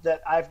stuff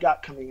that I've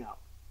got coming out,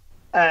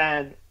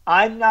 and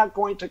I'm not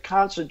going to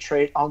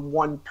concentrate on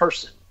one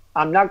person.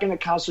 I'm not going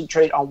to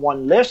concentrate on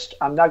one list.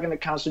 I'm not going to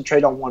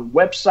concentrate on one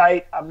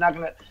website. I'm not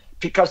going to...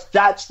 Because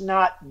that's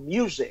not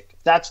music.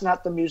 That's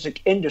not the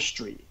music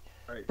industry.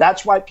 Right.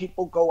 That's why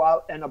people go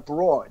out and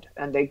abroad,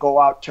 and they go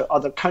out to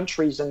other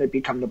countries and they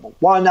become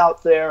 #1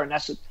 out there. And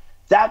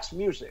that's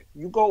music.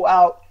 You go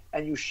out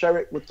and you share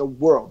it with the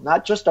world,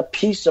 not just a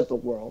piece of the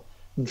world.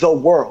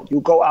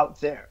 You go out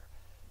there.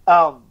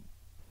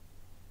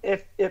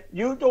 If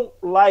you don't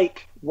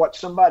like what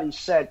somebody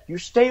said, you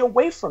stay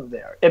away from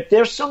there. If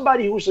there's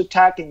somebody who's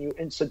attacking you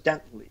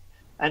incidentally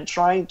and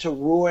trying to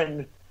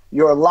ruin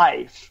your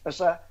life,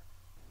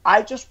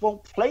 I just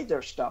won't play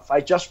their stuff. I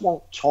just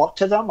won't talk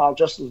to them. I'll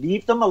just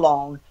leave them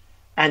alone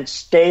and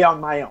stay on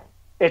my own.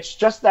 It's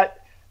just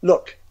that,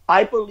 look,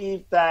 I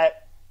believe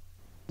that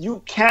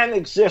you can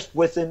exist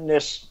within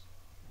this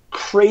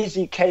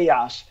crazy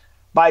chaos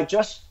by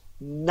just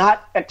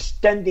not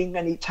extending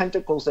any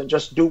tentacles and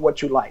just do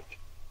what you like.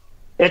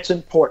 It's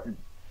important,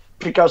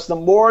 because the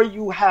more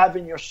you have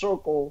in your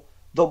circle,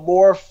 the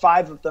more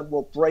 5 of them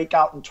will break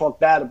out and talk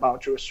bad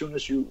about you as soon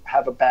as you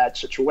have a bad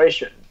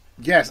situation.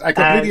 Yes, I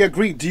completely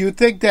agree. Do you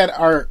think that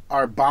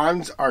our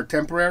bonds are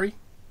temporary?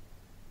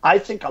 I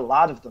think a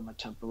lot of them are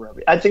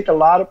temporary. I think a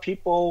lot of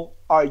people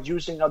are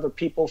using other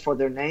people for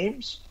their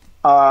names.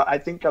 I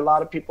think a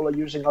lot of people are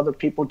using other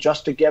people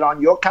just to get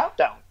on your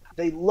countdown.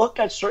 They look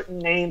at certain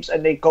names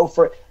and they go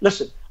for it.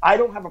 Listen, I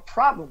don't have a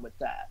problem with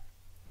that.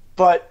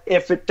 But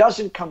if it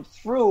doesn't come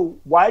through,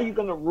 why are you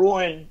going to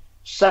ruin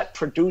set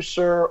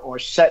producer or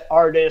set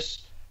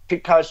artist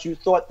because you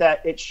thought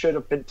that it should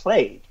have been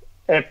played?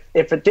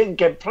 If it didn't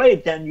get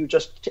played, then you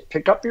just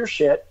pick up your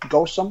shit,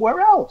 go somewhere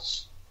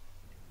else.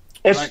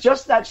 It's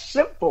just that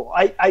simple.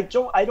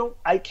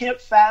 I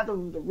can't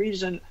fathom the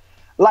reason.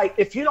 Like,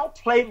 if you don't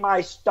play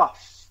my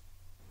stuff,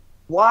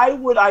 why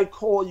would I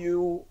call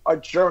you a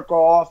jerk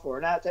off or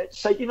not?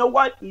 Say, you know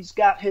what? He's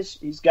got his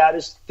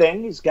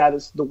thing. He's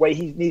got the way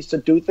he needs to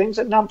do things,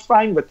 and I'm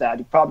fine with that.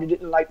 He probably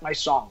didn't like my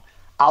song.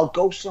 I'll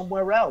go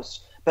somewhere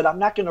else, but I'm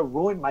not going to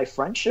ruin my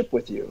friendship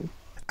with you.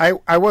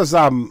 I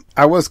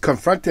was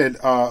confronted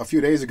a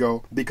few days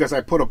ago because I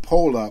put a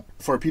poll up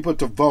for people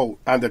to vote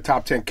on the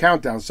top 10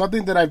 countdown,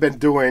 something that I've been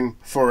doing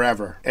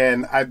forever.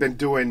 And I've been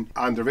doing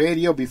on the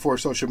radio before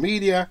social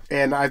media,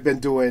 and I've been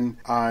doing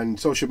on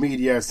social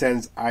media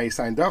since I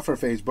signed up for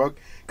Facebook,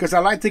 because I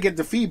like to get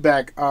the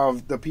feedback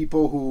of the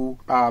people who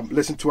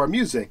listen to our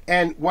music.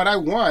 And what I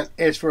want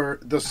is for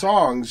the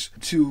songs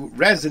to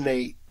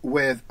resonate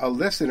with a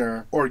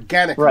listener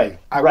organically. Right.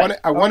 I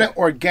want it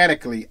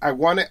organically. I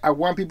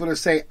want people to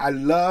say, I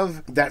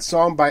love that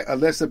song by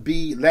Alyssa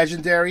B,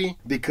 Legendary,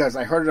 because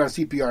I heard it on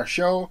CPR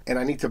show and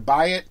I need to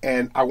buy it,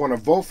 and I want to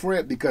vote for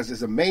it because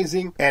it's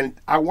amazing. And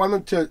I want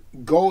them to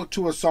go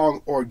to a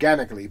song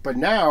organically. But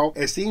now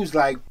it seems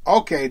like,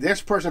 okay,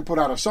 this person put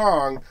out a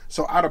song,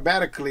 so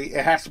automatically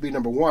it has to be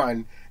number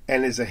one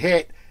and it's a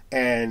hit,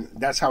 and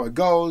that's how it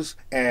goes,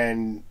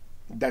 and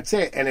that's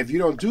it. And if you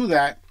don't do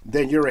that,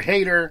 then you're a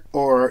hater,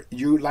 or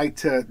you like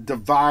to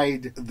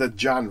divide the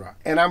genre.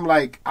 And I'm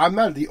like, I'm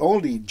not the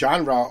only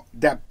genre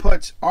that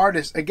puts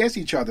artists against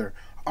each other.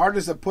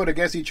 Artists are put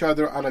against each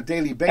other on a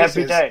daily basis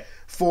every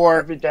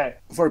day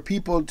for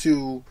people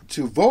to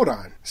vote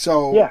on.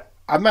 So yeah.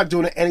 I'm not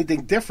doing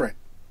anything different.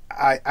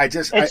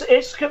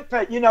 It's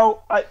compared,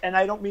 and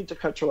I don't mean to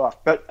cut you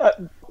off, but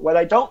what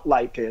I don't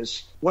like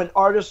is when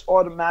artists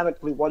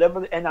automatically,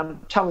 whatever, and I'm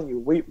telling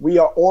you, we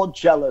are all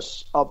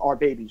jealous of our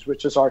babies,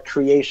 which is our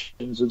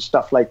creations and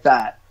stuff like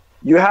that.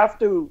 You have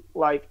to,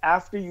 like,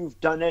 after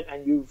you've done it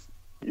and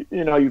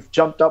you've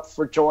jumped up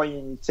for joy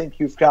and you think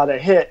you've got a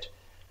hit,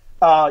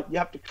 you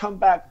have to come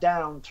back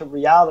down to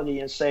reality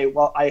and say,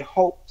 well, I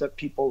hope that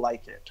people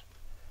like it.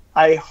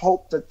 I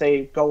hope that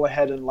they go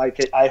ahead and like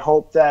it. I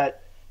hope that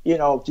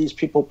these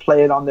people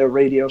play it on their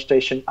radio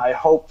station. I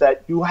hope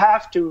that you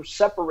have to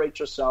separate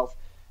yourself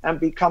and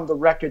become the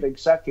record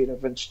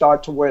executive and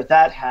start to wear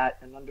that hat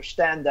and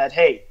understand that,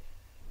 hey,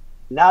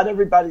 not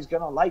everybody's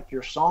going to like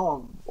your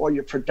song or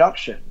your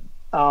production.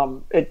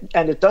 And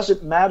it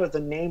doesn't matter the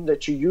name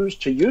that you use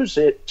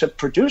to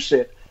produce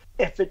it.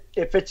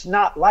 If it's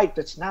not liked,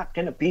 it's not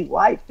going to be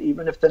liked,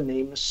 even if the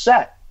name is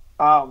set.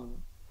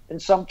 In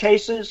some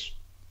cases,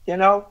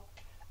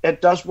 it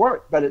does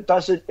work, but it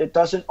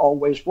doesn't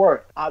always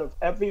work. Out of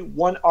every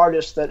one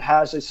artist that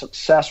has a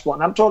successful,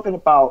 and I'm talking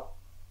about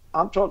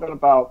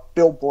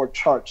Billboard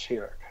charts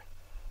here.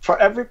 For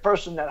every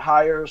person that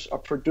hires a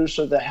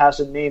producer that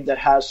has a name that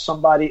has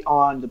somebody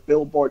on the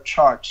Billboard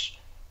charts,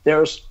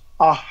 there's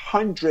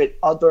 100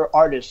 other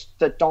artists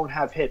that don't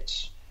have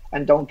hits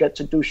and don't get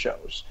to do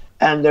shows.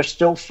 And they're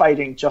still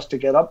fighting just to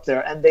get up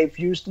there. And they've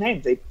used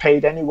names. They've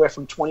paid anywhere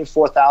from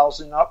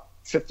 $24,000 up,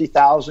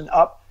 $50,000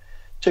 up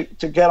to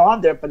get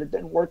on there, but it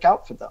didn't work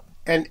out for them.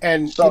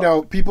 And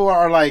so, people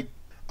are like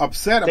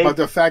upset about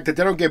the fact that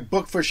they don't get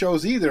booked for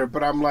shows either.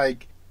 But I'm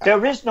like,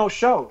 there is no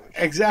show.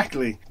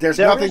 Exactly. There's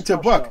nothing to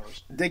book.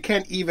 Shows. They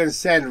can't even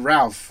send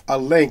Ralph a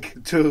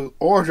link to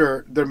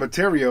order their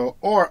material,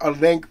 or a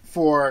link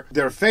for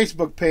their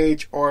Facebook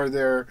page or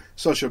their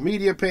social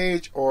media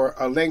page, or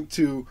a link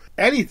to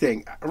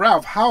anything.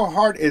 Ralph, how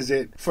hard is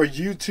it for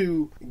you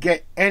to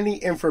get any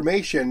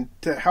information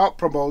to help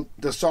promote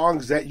the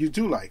songs that you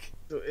do like?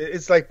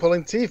 It's like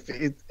pulling teeth.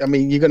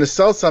 You're going to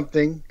sell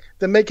something,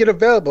 then make it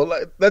available.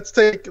 Let's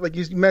take, like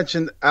you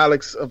mentioned,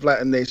 Alex of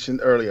Latin Nation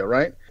earlier,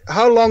 right?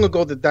 How long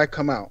ago did that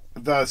come out?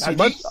 The CD?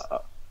 Months?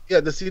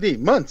 The CD.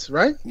 Months,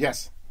 right?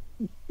 Yes.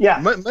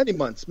 Yeah. Many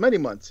months.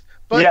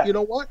 But you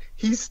know what?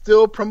 He's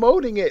still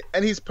promoting it,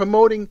 and he's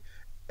promoting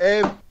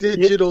a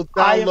digital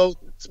download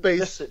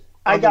space. Listen,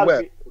 on the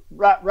web.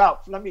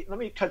 Ralph, let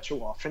me cut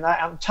you off, and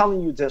I'm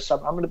telling you this.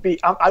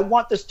 I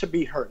want this to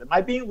be heard. Am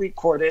I being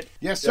recorded?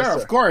 Yes, sir.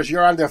 Of course.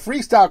 You're on the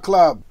Freestyle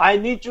Club. I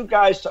need you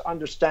guys to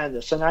understand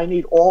this, and I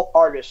need all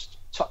artists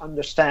to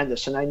understand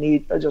this, and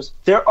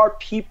there are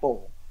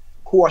people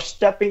who are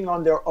stepping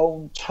on their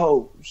own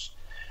toes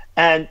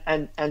and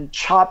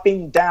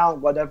chopping down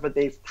whatever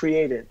they've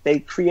created. They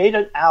create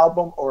an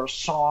album or a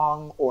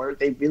song, or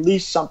they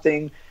release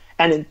something,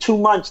 and in 2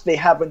 months they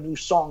have a new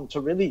song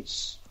to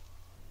release.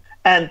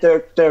 And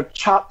they're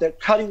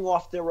cutting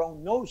off their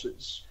own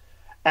noses.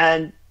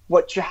 And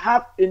what you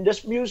have in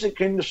this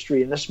music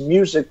industry, in this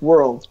music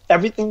world,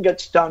 everything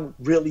gets done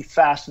really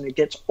fast and it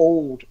gets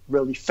old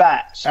really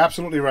fast.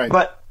 Absolutely right.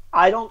 But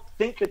I don't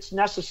think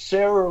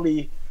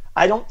necessarily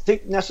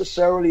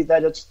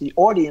that it's the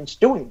audience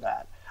doing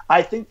that.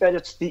 I think that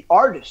it's the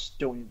artist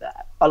doing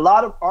that. A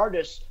lot of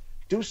artists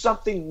do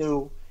something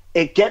new,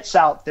 it gets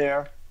out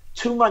there,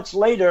 2 months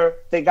later,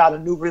 they got a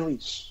new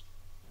release.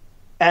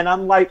 And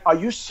I'm like, are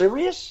you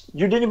serious?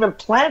 You didn't even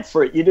plan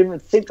for it. You didn't even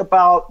think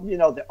about,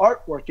 the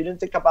artwork. You didn't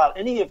think about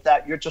any of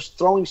that. You're just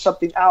throwing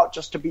something out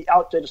just to be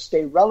out there to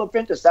stay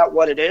relevant. Is that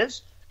what it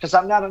is? Because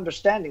I'm not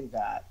understanding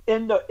that.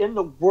 In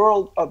the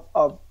world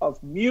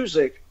of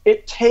music,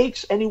 it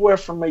takes anywhere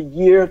from a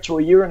year to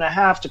a year and a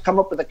half to come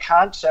up with a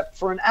concept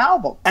for an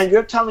album. And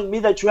you're telling me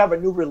that you have a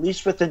new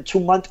release within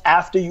 2 months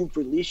after you've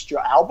released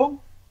your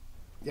album?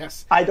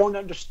 Yes. I don't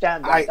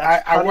understand that.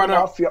 That's cutting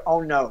off your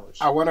own nose.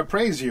 I want to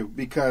praise you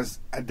because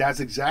that's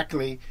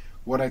exactly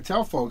what I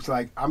tell folks.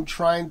 Like, I'm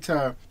trying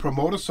to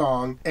promote a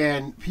song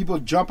and people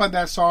jump on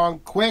that song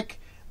quick.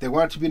 They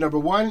want it to be number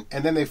one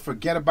and then they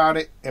forget about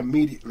it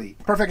immediately.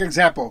 Perfect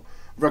example.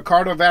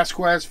 Ricardo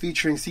Vasquez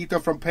featuring Cito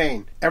from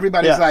Pain.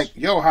 Everybody's like,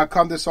 yo, how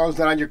come this song's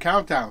not on your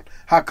countdown?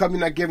 How come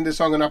you're not giving this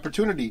song an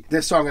opportunity?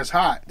 This song is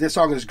hot. This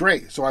song is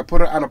great. So I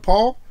put it on a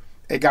poll.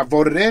 It got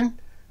voted in.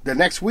 The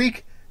next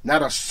week,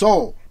 not a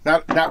soul,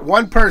 not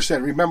one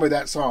person remembered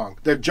that song.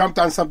 They jumped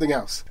on something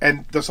else.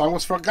 And the song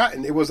was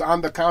forgotten. It was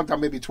on the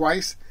countdown maybe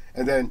twice,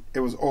 and then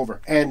it was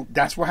over. And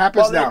that's what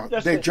happens now.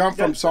 They jump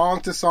from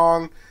song to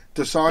song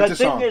to song to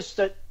song.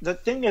 The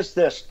thing is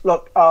this.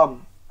 Look,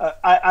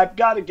 I've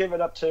got to give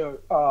it up to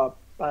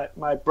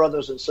my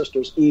brothers and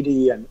sisters,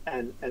 Edie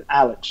and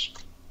Alex.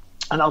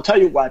 And I'll tell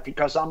you why.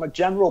 Because I'm a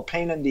general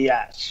pain in the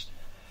ass.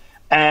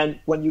 And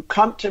when you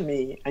come to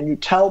me and you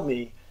tell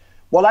me,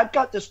 well, I've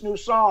got this new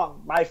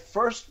song. My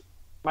first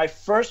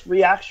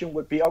reaction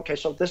would be, okay,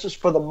 so this is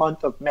for the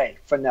month of May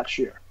for next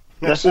year.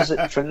 This is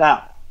it for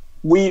now.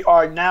 We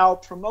are now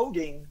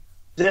promoting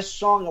this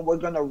song, and we're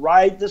going to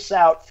ride this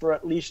out for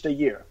at least a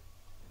year.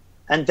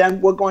 And then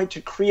we're going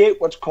to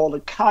create what's called a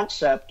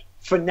concept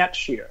for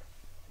next year.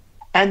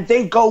 And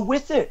they go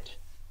with it.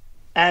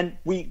 And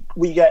we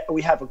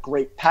have a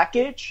great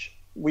package.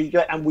 We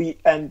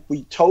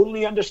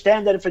totally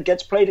understand that if it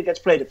gets played, it gets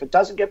played. If it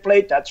doesn't get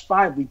played, that's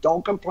fine. We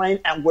don't complain,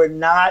 and we're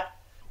not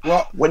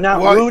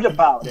rude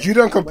about it. You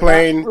don't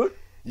complain.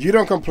 You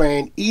don't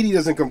complain. Edie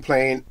doesn't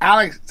complain.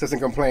 Alex doesn't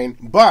complain.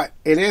 But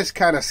it is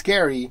kind of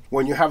scary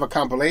when you have a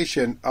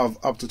compilation of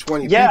up to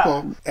 20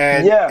 people.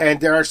 And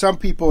there are some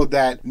people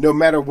that no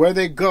matter where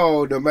they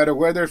go, no matter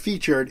where they're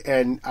featured,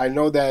 and I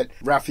know that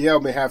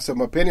Raphael may have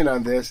some opinion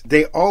on this,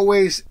 they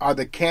always are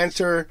the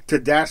cancer to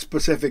that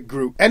specific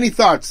group. Any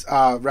thoughts,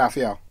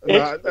 Raphael?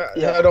 I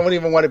don't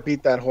even want to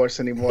beat that horse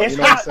anymore. You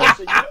know what I'm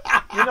saying?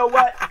 You know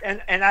what?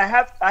 And I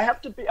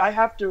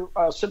have to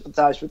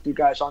sympathize with you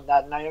guys on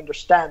that, and I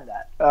understand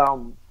that.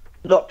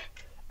 Look,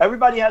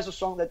 everybody has a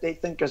song that they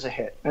think is a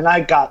hit, and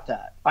I got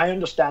that. I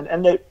understand,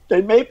 and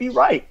they may be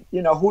right.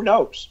 Who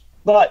knows?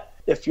 But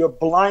if you're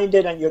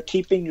blinded and you're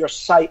keeping your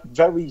sight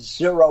very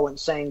zero and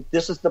saying,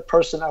 this is the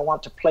person I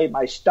want to play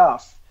my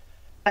stuff,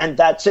 and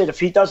that's it. If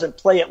he doesn't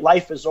play it,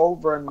 life is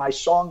over, and my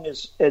song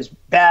is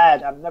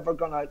bad, I'm never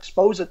going to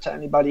expose it to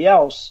anybody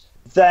else,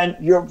 then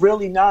you're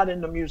really not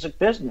in the music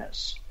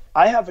business.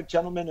 I have a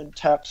gentleman in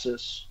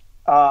Texas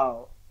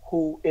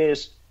who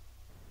is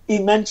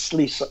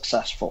immensely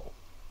successful.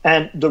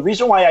 And the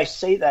reason why I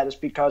say that is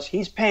because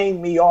he's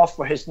paying me off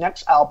for his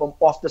next album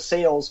off the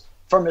sales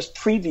from his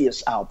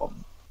previous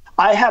album.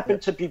 I happen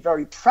to be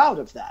very proud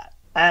of that.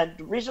 And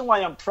the reason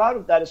why I'm proud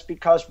of that is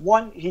because,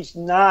 one, he's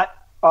not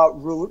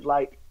rude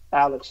like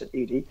Alex and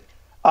Edie.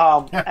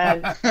 And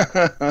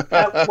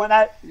when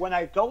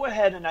I go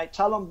ahead and I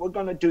tell him we're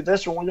going to do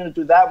this and we're going to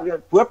do that,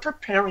 we're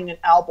preparing an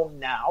album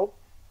now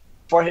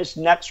for his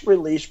next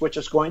release, which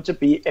is going to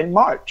be in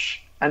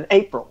March and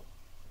April.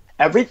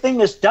 Everything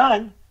is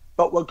done,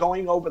 but we're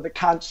going over the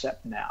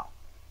concept now.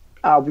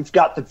 We've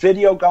got the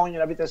video going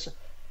and everything.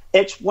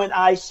 It's when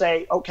I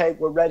say, okay,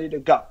 we're ready to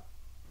go,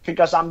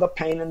 because I'm the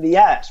pain in the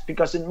ass.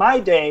 Because in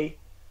my day,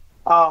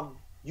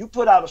 you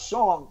put out a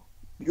song,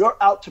 you're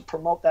out to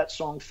promote that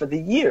song for the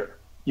year.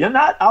 You're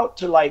not out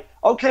to like,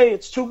 okay,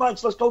 it's 2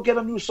 months, let's go get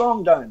a new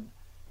song done,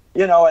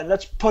 and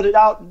let's put it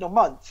out in a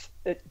month.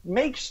 It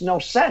makes no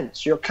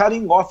sense. You're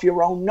cutting off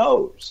your own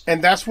nose.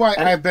 And that's why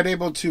I've been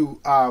able to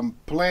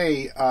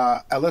play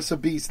Alyssa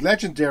Beats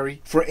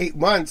Legendary for 8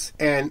 months,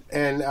 and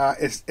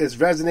it's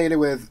resonated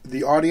with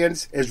the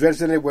audience, it's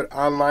resonated with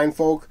online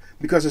folk,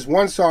 because it's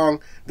one song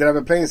that I've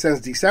been playing since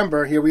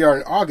December. Here we are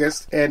in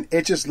August, and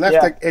it just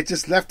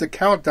left the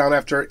countdown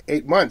after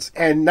 8 months.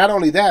 And not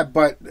only that,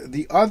 but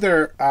the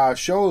other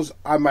shows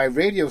on my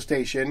radio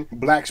station,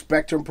 Black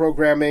Spectrum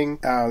Programming,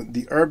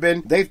 the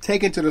Urban, they've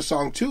taken to the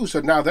song too.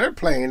 So now they're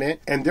playing it,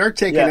 and they're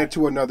taking it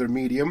to another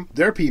medium.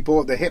 Their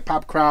people, the hip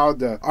hop crowd,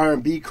 the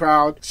R&B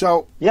crowd.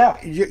 So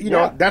you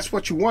know that's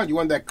what you want. You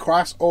want that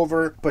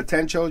crossover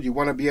potential. You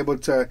want to be able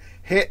to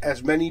hit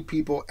as many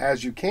people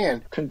as you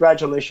can.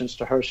 Congratulations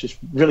to her. She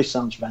really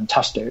sounds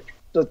fantastic.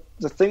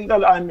 the thing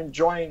that I'm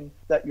enjoying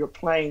that you're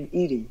playing,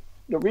 Edie,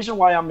 the reason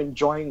why I'm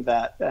enjoying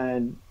that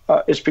and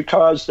is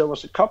because there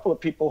was a couple of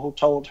people who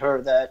told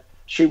her that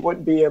she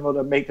wouldn't be able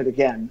to make it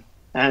again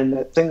and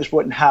that things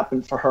wouldn't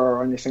happen for her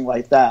or anything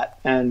like that.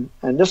 And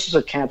this is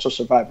a cancer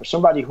survivor,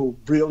 somebody who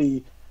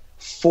really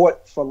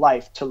fought for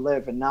life to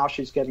live, and now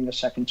she's getting a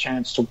second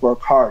chance to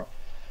work hard.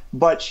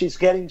 But she's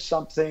getting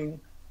something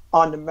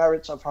on the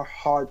merits of her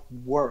hard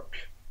work,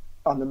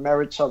 on the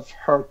merits of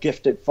her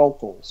gifted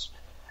vocals.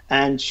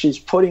 And she's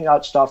putting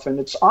out stuff, and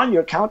it's on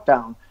your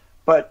countdown.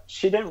 But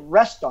she didn't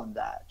rest on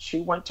that.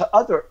 She went to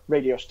other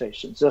radio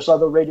stations. There's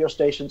other radio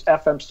stations,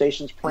 FM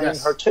stations playing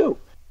her too.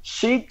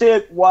 She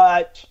did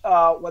what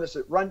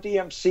Run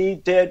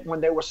DMC did when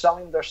they were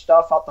selling their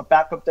stuff out the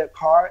back of their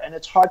car. And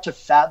it's hard to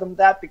fathom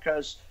that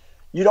because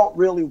you don't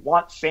really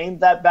want fame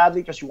that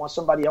badly because you want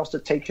somebody else to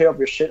take care of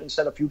your shit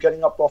instead of you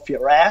getting up off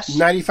your ass.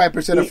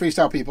 95% of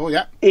freestyle people,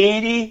 yeah.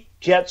 Edie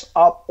gets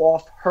up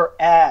off her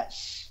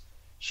ass.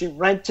 She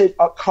rented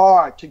a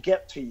car to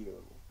get to you.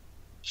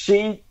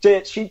 She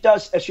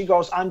does, as she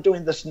goes, I'm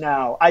doing this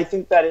now. I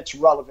think that it's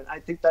relevant.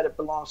 I think that it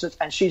belongs.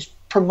 And she's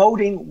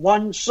promoting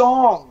one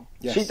song.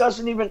 Yes. We're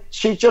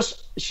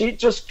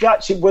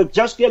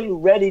just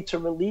getting ready to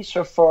release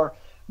her for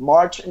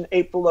March and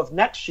April of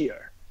next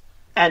year.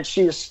 And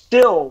she is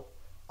still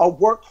a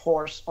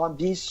workhorse on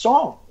these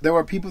songs. There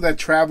were people that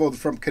traveled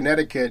from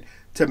Connecticut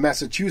to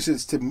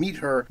Massachusetts to meet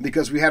her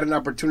because we had an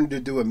opportunity to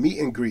do a meet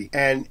and greet.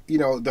 And, you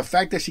know, the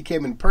fact that she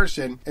came in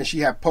person and she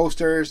had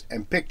posters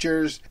and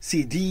pictures,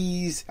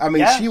 CDs, I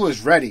mean, she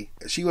was ready.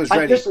 She was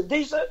ready.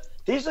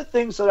 These are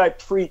things that I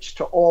preach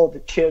to all the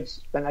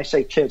kids, and I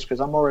say kids because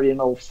I'm already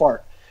an old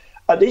fart.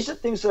 These are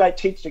things that I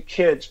teach the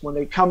kids when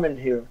they come in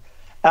here.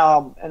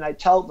 And I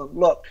tell them,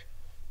 look,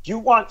 you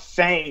want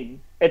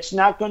fame. It's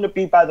not going to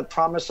be by the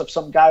promise of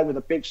some guy with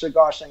a big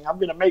cigar saying, I'm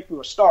going to make you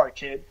a star,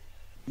 kid.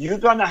 You're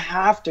going to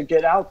have to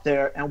get out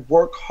there and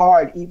work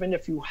hard, even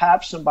if you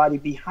have somebody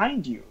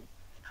behind you.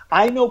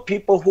 I know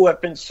people who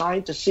have been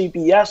signed to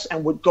CBS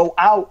and would go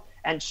out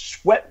and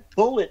sweat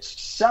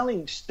bullets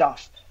selling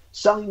stuff,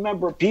 selling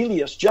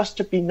memorabilia just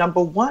to be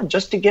number one,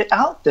 just to get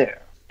out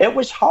there. It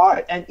was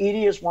hard, and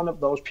Edie is one of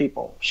those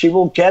people. She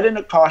will get in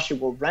a car, she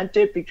will rent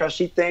it because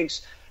she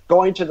thinks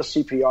going to the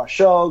CPR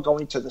show,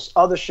 going to this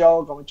other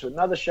show, going to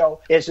another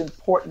show is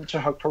important to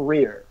her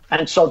career.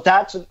 And so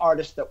that's an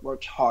artist that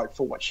works hard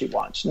for what she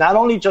wants. Not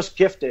only just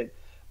gifted,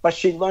 but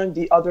she learned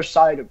the other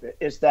side of it,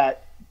 is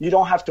that you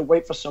don't have to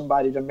wait for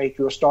somebody to make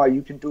you a star.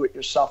 You can do it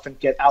yourself and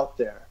get out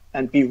there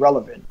and be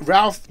relevant.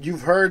 Ralph,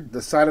 you've heard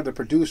the side of the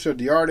producer,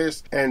 the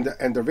artist, and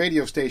the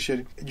radio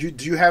station. Do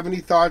you have any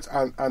thoughts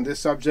on this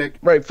subject?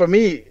 Right. For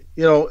me,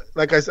 you know,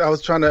 like I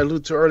was trying to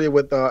allude to earlier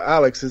with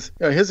Alex, is,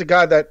 you know, here's a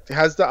guy that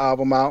has the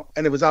album out,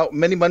 and it was out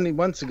many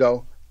months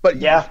ago. But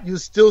you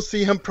still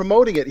see him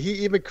promoting it. He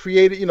even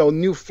created, you know,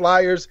 new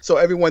flyers so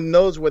everyone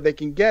knows where they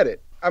can get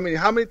it. I mean,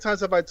 how many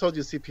times have I told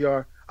you,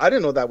 CPR, I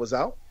didn't know that was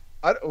out.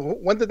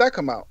 When did that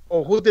come out?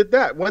 Or who did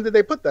that? When did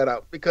they put that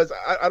out? Because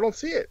I don't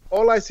see it.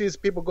 All I see is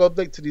people go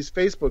to these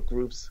Facebook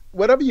groups.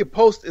 Whatever you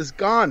post is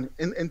gone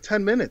in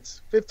 10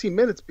 minutes, 15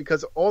 minutes,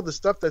 because of all the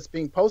stuff that's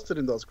being posted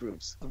in those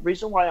groups. The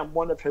reason why I'm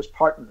one of his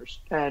partners,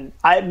 and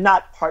I'm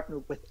not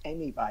partnered with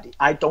anybody.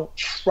 I don't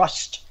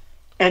trust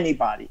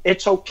anybody.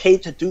 It's okay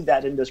to do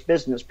that in this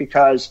business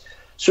because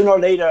sooner or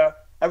later,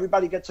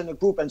 everybody gets in a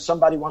group and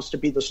somebody wants to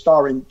be the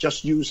star and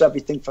just use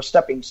everything for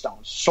stepping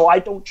stones. So I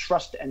don't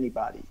trust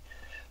anybody.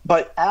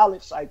 But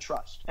Alex, I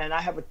trust, and I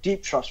have a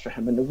deep trust for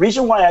him. And the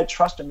reason why I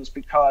trust him is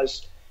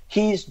because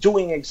he's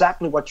doing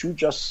exactly what you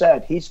just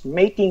said. He's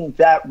making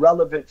that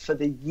relevant for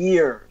the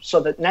year so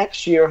that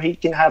next year he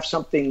can have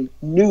something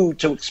new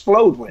to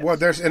explode with. Well,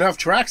 there's enough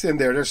tracks in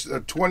there. There's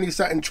a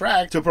 20-second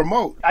track to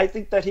promote. I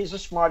think that he's a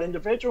smart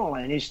individual,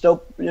 and he's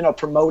still, you know,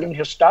 promoting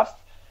his stuff.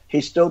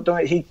 He's still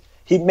doing.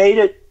 He made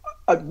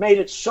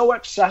it so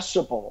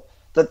accessible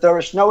that there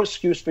is no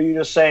excuse for you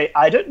to say,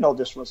 I didn't know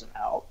this wasn't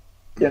out.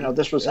 You know,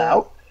 this was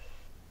out.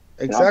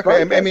 Exactly.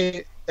 You know, I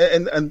mean,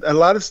 and a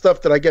lot of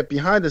stuff that I get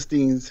behind the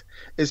scenes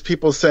is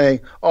people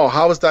saying, oh,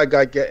 how is that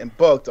guy getting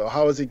booked? Or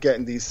how is he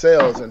getting these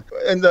sales? And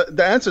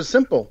the answer is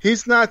simple.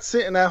 He's not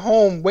sitting at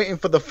home waiting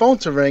for the phone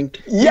to ring.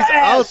 Yes! He's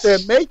out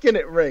there making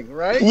it ring,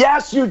 right?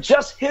 Yes, you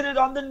just hit it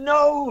on the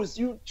nose.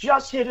 You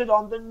just hit it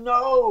on the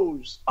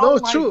nose. No, oh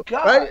it's true.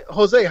 God. Right?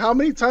 Jose, how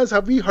many times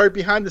have we heard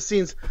behind the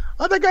scenes,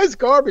 oh, that guy's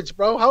garbage,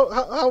 bro.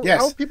 How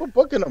are people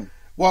booking him?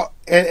 Well,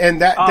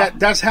 and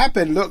that's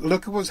happened.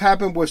 Look at what's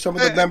happened with some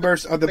of the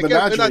members of the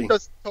Menagerie. We're not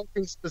just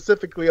talking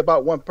specifically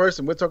about one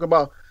person. We're talking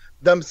about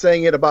them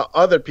saying it about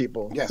other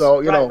people. Yes.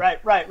 So, you know,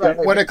 right.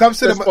 When it comes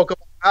to spoke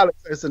about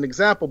Alex as an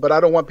example, but I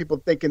don't want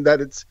people thinking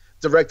that it's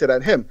directed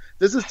at him.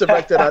 This is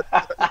directed at.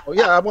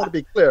 I want to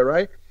be clear,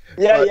 right?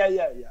 Yeah.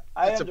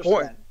 I it's understand.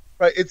 Important,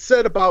 right? It's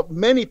said about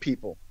many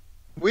people.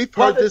 We've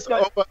heard this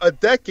over a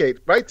decade,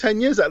 right? 10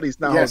 years at least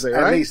now, yes, Jose,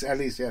 right? At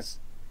least, yes.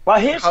 Well,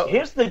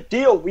 here's the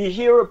deal. We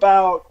hear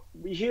about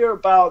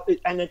it,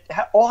 and it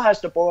all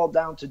has to boil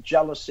down to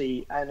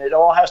jealousy, and it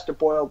all has to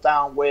boil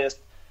down with,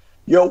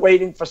 You're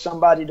waiting for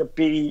somebody to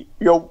be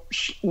your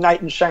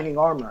knight in shining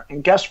armor.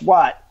 And guess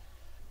what?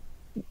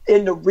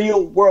 In the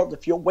real world,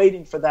 if you're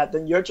waiting for that,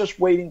 then you're just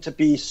waiting to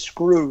be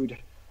screwed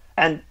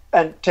and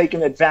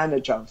taken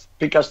advantage of,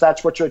 because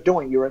that's what you're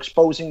doing. You're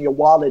exposing your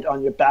wallet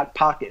on your back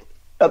pocket.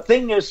 The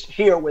thing is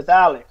here with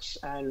Alex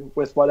and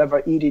with whatever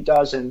Edie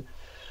does and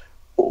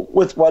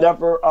with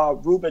whatever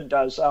Ruben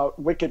does,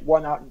 Wicked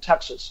One out in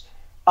Texas,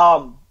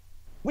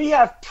 we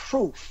have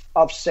proof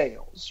of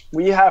sales.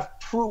 We have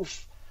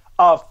proof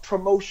of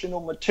promotional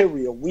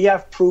material. We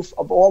have proof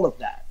of all of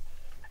that.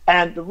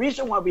 And the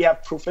reason why we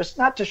have proof is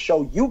not to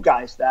show you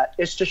guys that,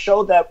 it's to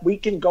show that we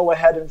can go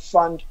ahead and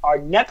fund our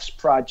next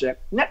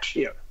project next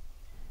year.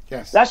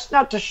 Yes. That's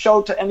not to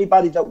show to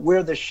anybody that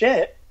we're the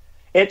shit.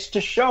 It's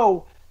to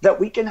show that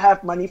we can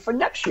have money for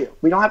next year.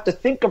 We don't have to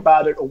think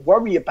about it or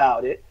worry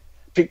about it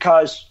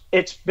because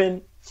it's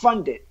been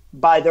funded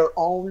by their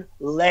own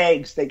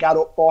legs. They got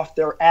off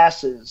their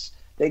asses.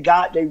 They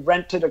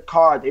rented a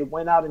car. They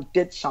went out and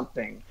did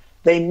something.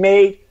 They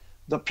made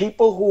the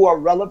people who are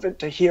relevant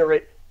to hear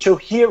it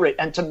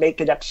and to make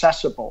it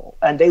accessible.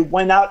 And they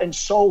went out and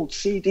sold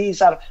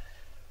CDs out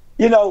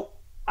of,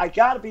 I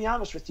got to be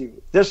honest with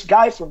you. This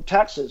guy from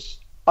Texas,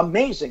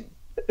 amazing.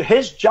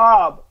 His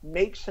job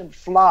makes him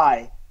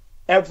fly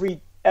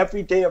every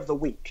day of the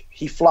week.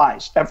 He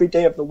flies every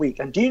day of the week.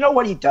 And do you know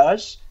what he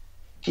does?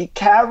 He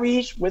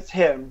carries with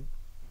him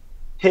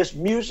his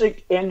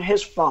music in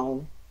his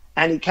phone,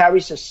 and he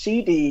carries his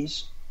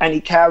CDs, and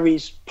he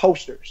carries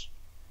posters.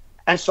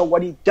 And so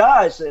what he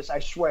does is, I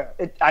swear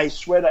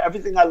to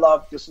everything I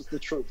love, this is the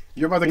truth.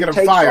 You're about to get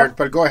him fired,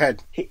 but go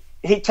ahead.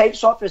 He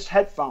takes off his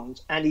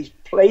headphones and he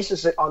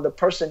places it on the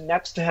person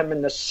next to him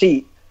in the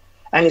seat.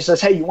 And he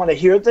says, hey, you want to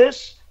hear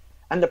this?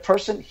 And the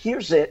person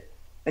hears it.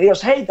 And he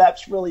goes, hey,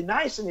 that's really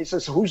nice. And he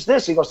says, who's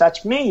this? He goes,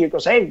 that's me. He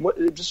goes, hey,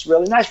 this is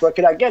really nice. Where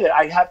could I get it?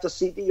 I have the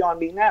CD on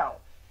me now.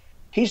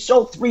 He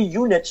sold 3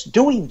 units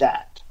doing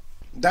that.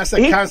 That's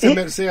a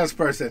consummate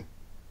salesperson.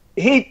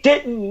 He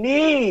didn't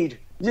need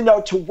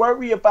to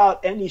worry about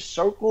any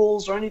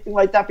circles or anything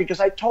like that, because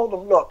I told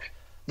him, look,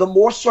 the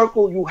more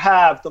circle you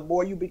have, the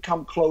more you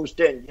become closed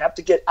in. You have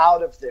to get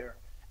out of there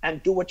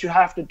and do what you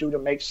have to do to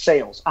make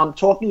sales. I'm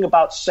talking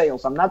about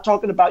sales. I'm not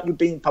talking about you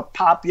being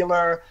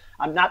popular.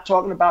 I'm not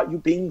talking about you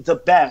being the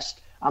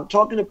best. I'm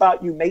talking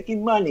about you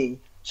making money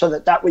so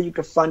that way you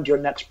can fund your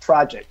next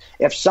project.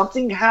 If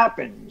something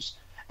happens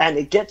and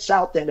it gets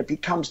out there and it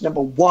becomes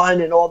number 1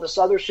 and all this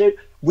other shit,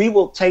 we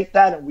will take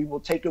that and we will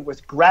take it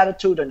with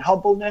gratitude and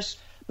humbleness.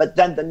 But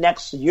then the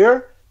next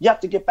year, you have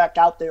to get back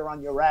out there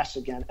on your ass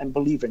again and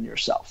believe in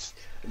yourself.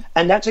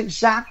 And that's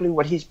exactly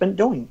what he's been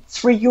doing.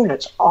 3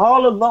 units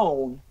all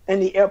alone in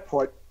the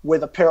airport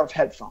with a pair of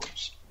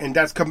headphones. And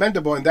that's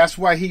commendable, and that's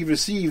why he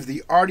received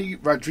the Artie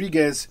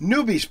Rodriguez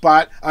newbie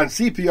spot on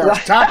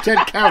CPR's Top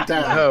 10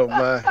 Countdown. Oh,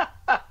 my.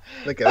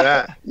 Look at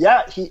that.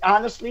 Yeah, he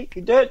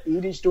did.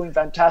 Edie's doing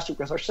fantastic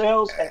with her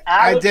sales, and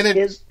Alex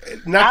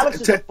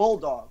is a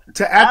bulldog.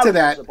 To add to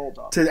that,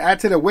 to add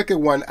to the Wicked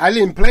One, I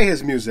didn't play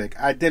his music.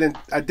 I didn't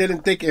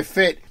think it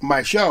fit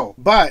my show.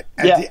 But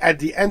at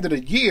the end of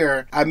the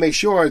year, I made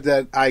sure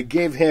that I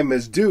gave him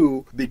his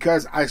due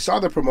because I saw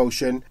the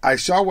promotion, I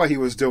saw what he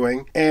was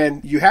doing,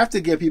 and you have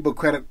to give people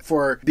credit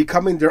for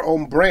becoming their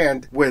own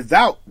brand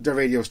without the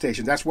radio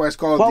station. That's why it's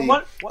called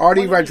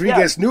Artie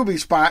Rodriguez newbie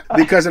spot,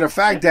 because of the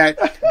fact that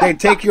they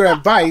take your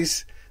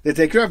advice. They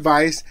take your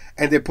advice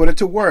and they put it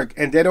to work,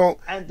 and they don't.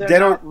 And they're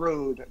not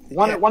rude.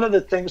 One of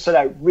the things that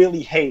I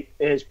really hate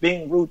is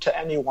being rude to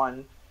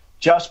anyone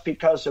just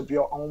because of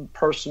your own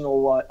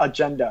personal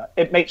agenda.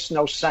 It makes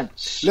no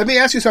sense. Let me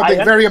ask you something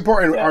very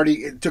important,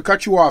 Artie, to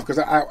cut you off, because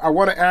I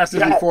want to ask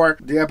this before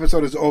the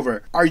episode is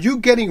over. Are you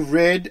getting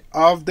rid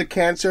of the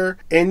cancer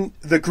in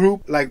the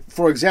group? Like,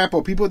 for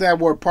example, people that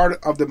were part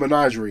of the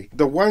menagerie,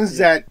 the ones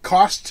that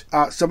cost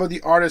some of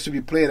the artists to be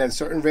played at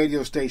certain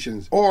radio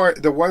stations, or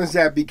the ones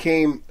that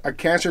became a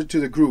cancer to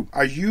the group.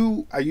 Are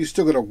you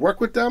still going to work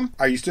with them?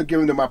 Are you still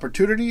giving them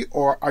opportunity,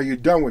 or are you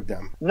done with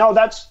them? No,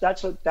 that's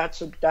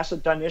a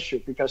done issue,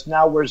 because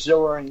now we're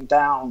zeroing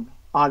down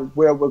on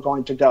where we're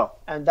going to go,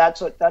 and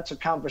that's a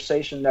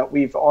conversation that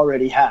we've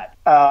already had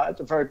at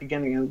the very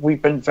beginning, and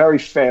we've been very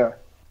fair.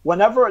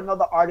 Whenever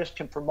another artist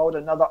can promote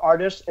another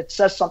artist, it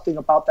says something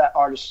about that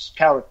artist's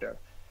character.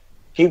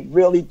 He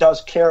really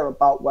does care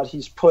about what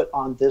he's put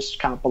on this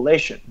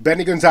compilation.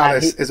 Benny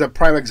Gonzalez is a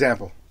prime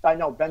example. I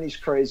know Benny's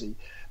crazy,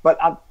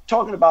 but I'm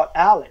talking about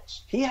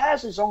Alex. He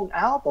has his own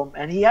album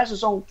and he has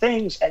his own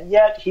things, and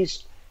yet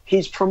he's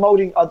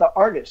promoting other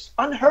artists.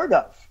 Unheard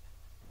of.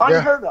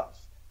 Unheard of.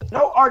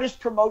 No artist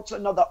promotes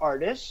another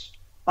artist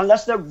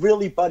unless they're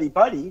really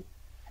buddy.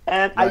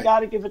 And I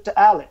got to give it to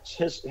Alex.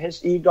 His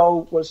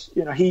ego was,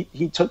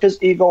 he took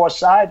his ego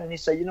aside and he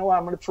said, you know what,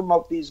 I'm going to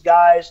promote these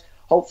guys.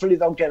 Hopefully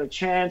they'll get a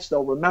chance.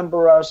 They'll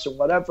remember us or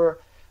whatever.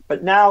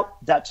 But now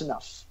that's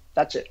enough.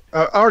 That's it.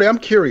 Artie, I'm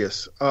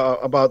curious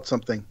about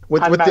something.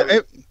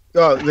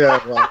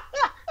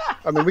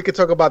 I mean, we could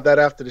talk about that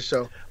after the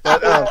show.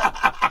 But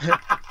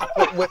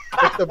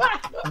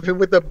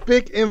with the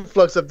big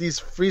influx of these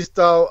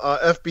freestyle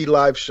FB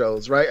live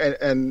shows, right?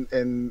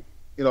 And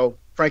you know,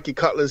 Frankie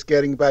Cutlass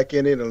getting back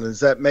in it, and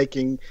Lizette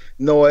making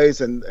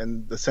noise,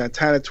 and the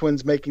Santana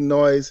Twins making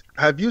noise.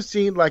 Have you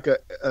seen like an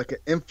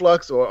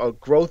influx or a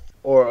growth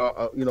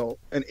or you know,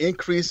 an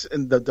increase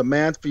in the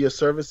demand for your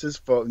services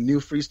for new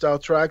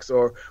freestyle tracks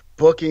or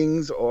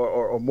bookings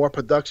or more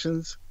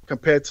productions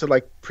compared to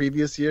like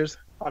previous years?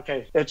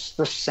 Okay, it's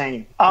the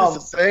same. It's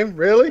the same,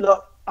 really?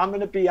 Look, I'm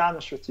going to be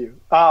honest with you.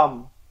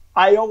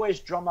 I always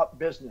drum up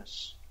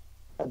business.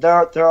 There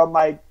are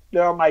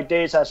my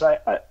days as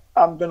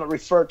I'm going to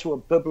refer to a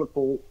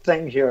biblical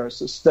thing here.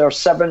 There are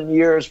 7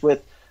 years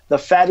with the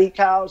fatty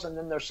cows, and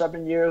then there's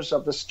 7 years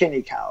of the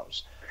skinny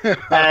cows.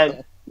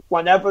 And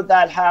whenever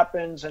that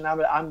happens, and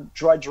I'm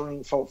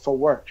drudging for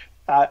work,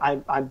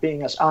 I'm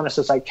being as honest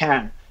as I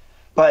can.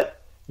 But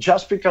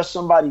just because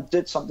somebody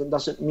did something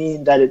doesn't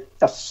mean that it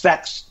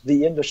affects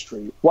the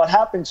industry. What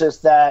happens is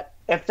that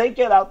if they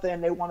get out there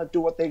and they want to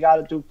do what they got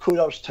to do,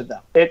 kudos to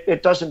them.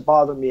 It doesn't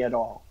bother me at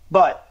all.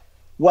 But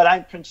what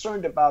I'm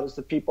concerned about is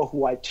the people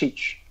who I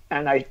teach,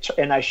 and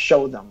I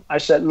show them. I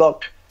said,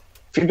 look,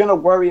 if you're going to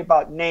worry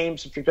about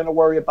names, if you're going to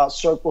worry about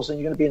circles, and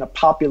you're going to be in a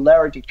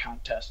popularity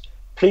contest,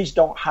 please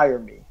don't hire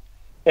me.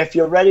 If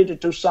you're ready to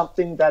do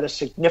something that is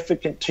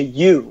significant to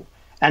you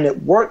and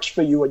it works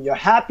for you and you're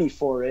happy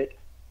for it,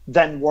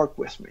 then work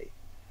with me.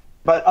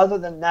 But other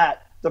than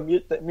that,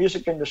 the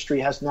music industry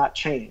has not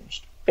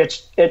changed. At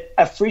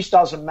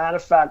freestyle, as a matter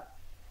of fact,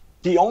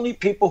 the only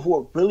people who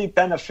are really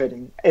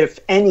benefiting, if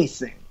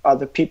anything, are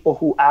the people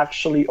who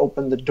actually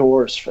open the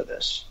doors for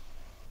this.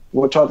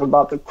 We're talking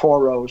about the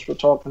Coros. We're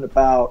talking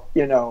about,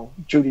 you know,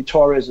 Judy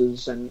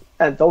Torres's, and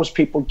those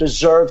people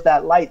deserve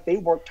that light. They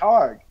worked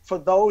hard. For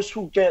those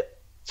who get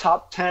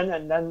top 10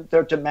 and then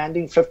they're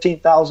demanding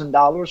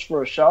 $15,000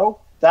 for a show,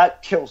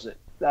 that kills it.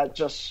 That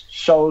just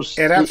shows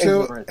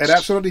ignorance. It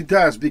absolutely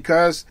does,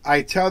 because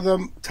I tell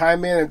them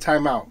time in and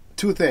time out.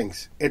 Two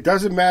things. It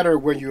doesn't matter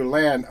when you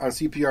land on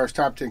CPR's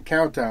Top 10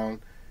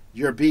 Countdown,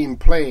 you're being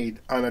played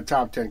on a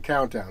Top 10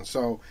 Countdown.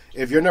 So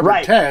if you're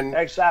number 10...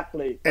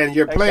 Exactly. And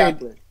you're played...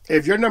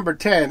 If you're number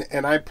 10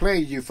 and I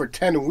played you for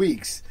 10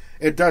 weeks,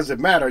 it doesn't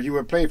matter. You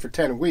were played for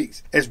 10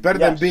 weeks. It's better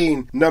than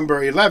being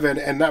number 11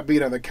 and not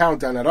being on the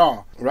countdown at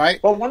all,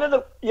 right? Well, one of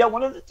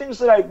the things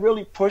that I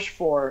really push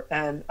for,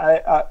 and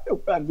I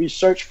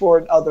research for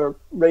in other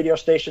radio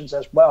stations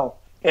as well,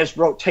 is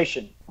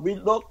rotation. We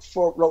look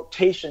for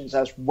rotations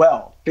as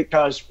well,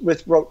 because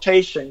with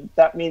rotation,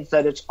 that means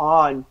that it's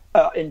on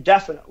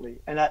indefinitely,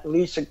 and at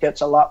least it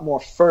gets a lot more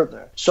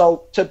further.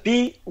 So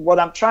what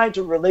I'm trying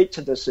to relate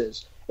to this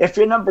is, if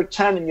you're number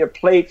 10 and you're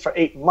played for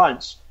 8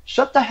 months,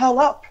 shut the hell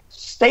up.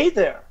 Stay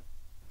there.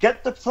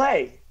 Get the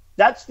play.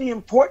 That's the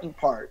important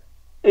part,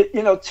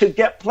 to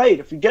get played.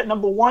 If you get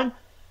number 1,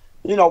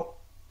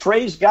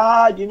 praise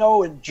God,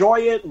 enjoy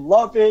it,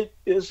 love it,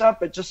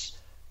 but just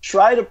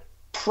try to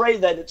pray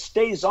that it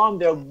stays on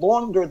there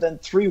longer than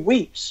 3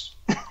 weeks.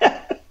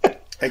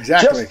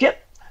 Exactly.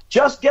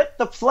 Just get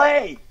the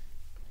play.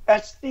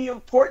 That's the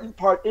important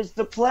part, is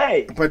the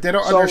play. But they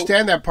don't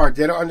understand that part.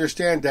 They don't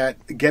understand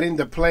that getting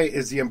the play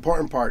is the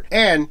important part.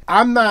 And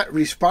I'm not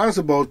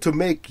responsible to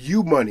make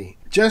you money.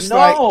 Just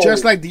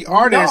like the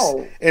artist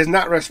is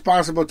not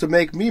responsible to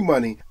make me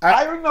money.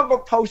 I remember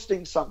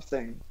posting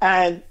something,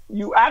 and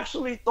you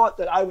actually thought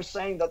that I was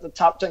saying that the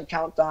Top 10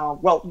 Countdown,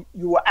 well,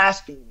 you were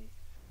asking me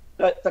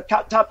that the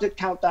Top 10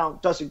 Countdown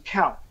doesn't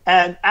count.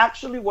 And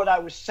actually what I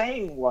was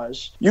saying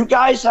was, you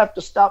guys have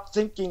to stop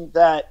thinking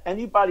that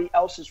anybody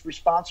else is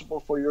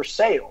responsible for your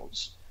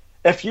sales.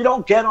 If you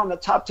don't get on the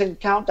Top 10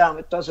 Countdown,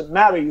 it doesn't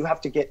matter. You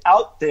have to get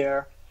out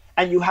there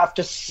and you have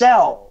to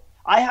sell.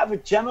 I have a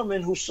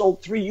gentleman who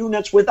sold 3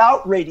 units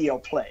without radio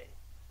play.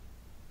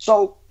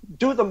 So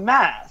do the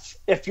math.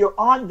 If you're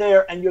on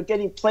there and you're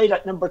getting played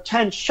at number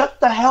 10,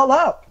 shut the hell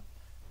up.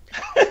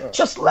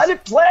 Just let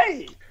it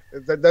play.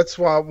 That's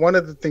why one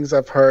of the things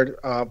I've heard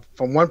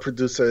from one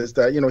producer is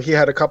that, he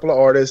had a couple of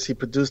artists, he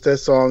produced their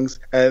songs,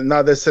 and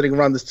now they're sitting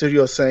around the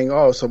studio saying,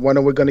 oh, so when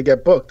are we going to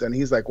get booked? And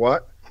he's like,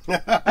 what?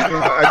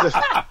 Why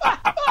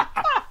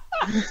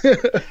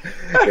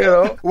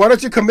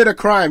don't you commit a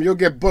crime? You'll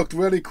get booked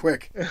really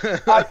quick.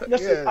 For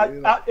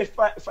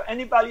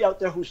anybody out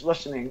there who's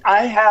listening, I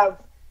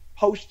have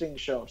hosting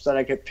shows that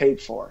I get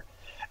paid for.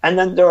 And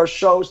then there are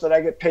shows that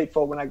I get paid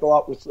for when I go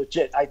out with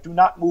Legit. I do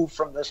not move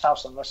from this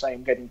house unless I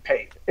am getting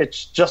paid.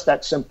 It's just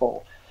that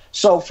simple.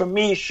 So for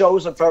me,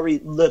 shows are very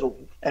little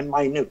and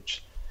minute,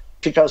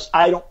 because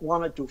I don't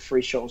want to do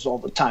free shows all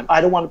the time.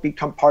 I don't want to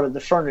become part of the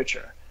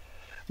furniture.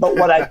 But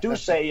what I do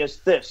say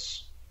is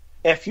this.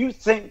 If you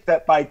think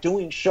that by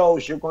doing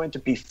shows you're going to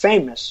be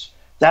famous,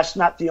 that's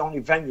not the only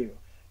venue.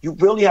 You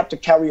really have to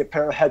carry a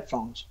pair of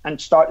headphones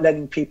and start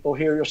letting people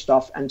hear your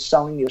stuff and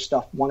selling your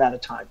stuff one at a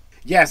time.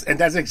 Yes, and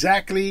that's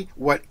exactly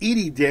what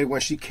Edie did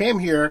when she came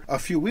here a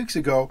few weeks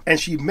ago, and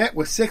she met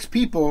with 6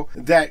 people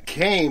that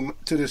came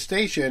to the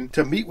station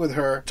to meet with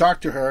her,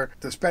 talk to her,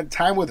 to spend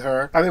time with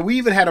her. I mean, we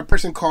even had a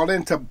person call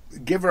in to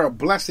give her a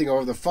blessing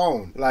over the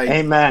phone. Like,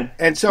 amen.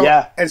 And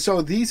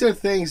so these are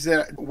things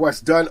that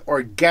was done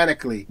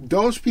organically.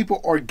 Those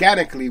people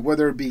organically,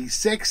 whether it be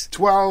 6,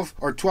 12,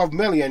 or 12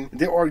 million,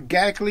 they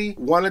organically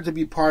wanted to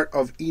be part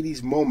of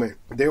Edie's moment.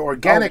 They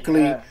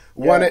organically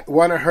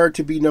wanted her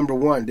to be number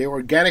one. They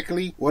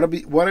organically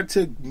wanted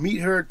to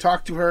meet her,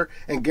 talk to her,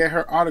 and get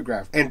her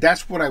autograph. And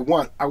that's what I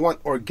want. I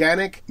want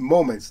organic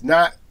moments,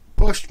 not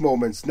pushed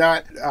moments,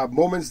 not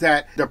moments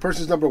that the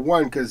person's number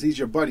one because he's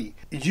your buddy.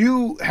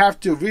 You have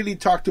to really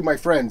talk to my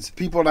friends,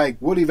 people like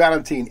Woody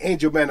Valentine,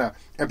 Angel Mena,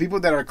 and people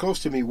that are close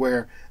to me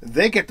where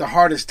they get the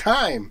hardest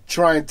time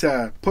trying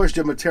to push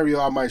the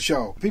material on my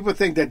show. People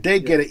think that they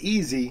get it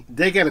easy.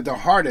 They get it the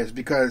hardest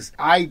because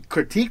I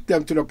critique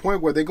them to the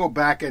point where they go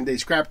back and they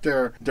scrap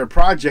their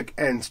project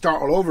and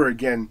start all over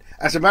again.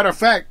 As a matter of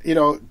fact, you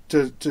know,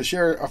 to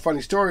share a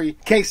funny story,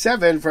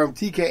 K7 from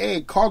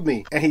TKA called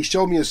me and he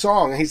showed me a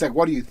song and he's like,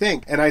 what do you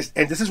think? And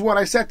this is what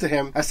I said to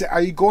him. I said,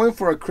 are you going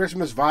for a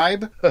Christmas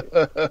vibe?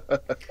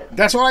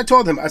 That's what I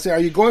told him. I said,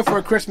 are you going for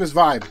a Christmas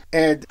vibe?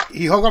 And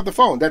he hung up the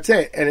phone. That's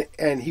it.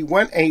 And he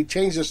went and he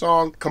changed the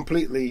song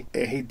completely.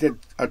 And he did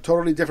a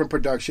totally different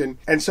production.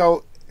 And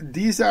so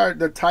these are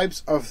the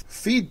types of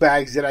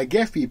feedbacks that I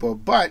give people,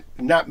 but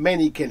not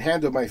many can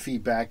handle my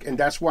feedback. And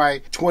that's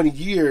why 20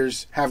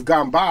 years have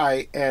gone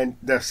by and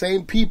the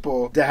same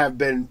people that have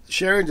been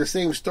sharing the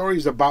same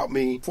stories about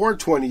me for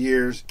 20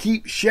 years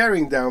keep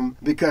sharing them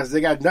because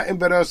they got nothing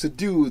better else to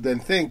do than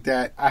think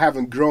that I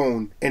haven't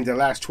grown in the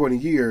last 20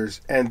 years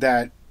and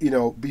that, you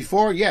know,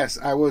 before, yes,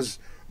 I was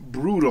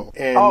brutal.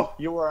 And,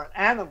 you were an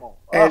animal.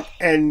 But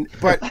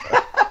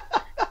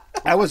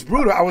I was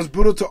brutal. I was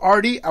brutal to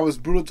Artie. I was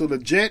brutal to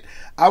Legit.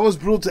 I was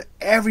brutal to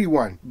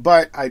everyone.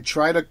 But I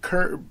try to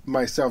curb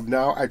myself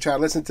now. I try to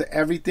listen to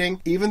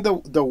everything, even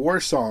the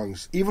worst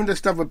songs, even the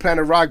stuff with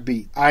Planet Rock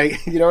beat.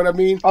 You know what I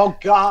mean? Oh,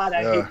 God,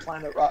 I hate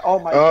Planet Rock. Oh,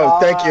 my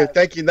God.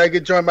 Thank you. Now you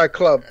can join my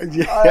club.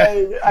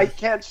 I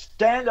can't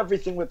stand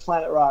everything with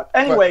Planet Rock.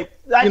 Anyway,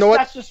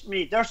 that's just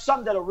me. There's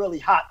some that are really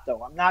hot,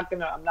 though. I'm not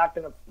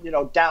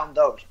gonna, down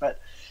those.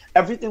 But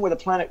everything with a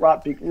Planet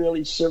Rock beat,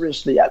 really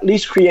seriously, at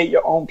least create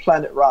your own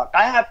Planet Rock.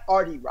 I have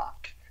Artie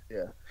Rock.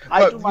 Yeah.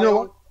 I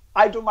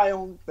do my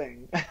own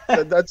thing.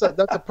 That's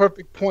a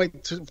perfect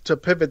point to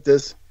pivot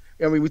this.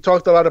 I mean, we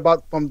talked a lot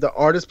about from the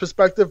artist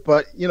perspective,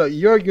 but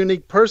you're a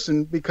unique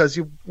person because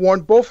you've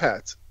worn both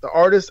hats, the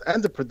artist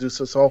and the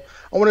producer. So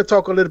I want to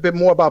talk a little bit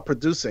more about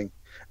producing.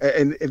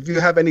 And if you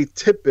have any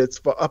tidbits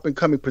for up and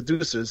coming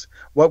producers,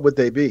 what would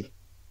they be?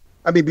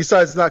 I mean,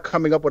 besides not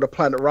coming up with a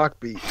Planet Rock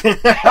beat.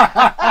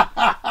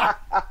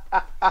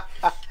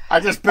 I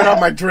just spit out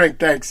my drink,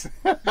 thanks.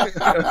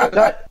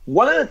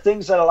 One of the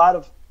things that a lot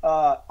of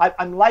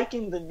I'm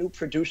liking the new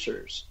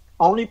producers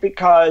only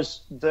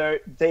because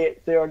they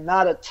are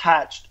not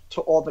attached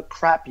to all the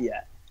crap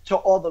yet, to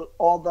all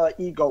the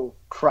ego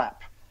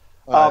crap.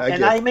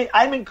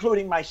 I'm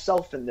including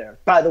myself in there,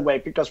 by the way,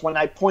 because when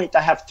I point,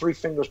 I have 3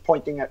 fingers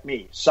pointing at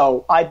me.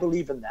 So I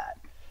believe in that.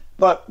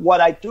 But what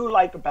I do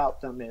like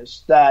about them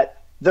is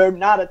that they're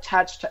not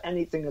attached to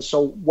anything. And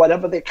so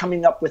whatever they're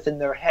coming up with in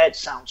their head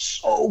sounds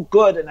so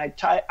good. And I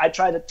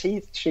try to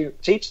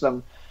teach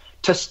them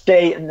to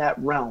stay in that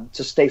realm,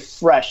 to stay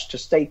fresh, to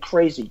stay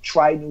crazy,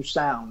 try new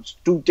sounds,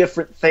 do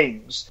different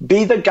things.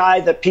 Be the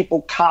guy that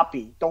people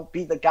copy. Don't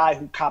be the guy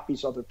who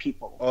copies other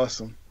people.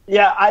 Awesome.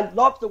 Yeah, I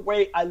love the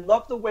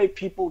way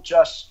people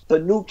the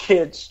new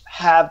kids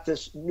have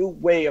this new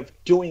way of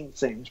doing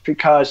things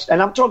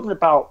and I'm talking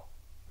about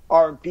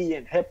R&B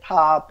and hip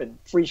hop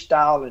and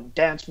freestyle and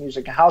dance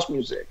music and house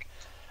music.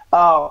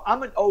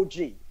 I'm an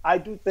OG. I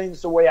do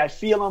things the way I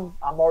feel them.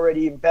 I'm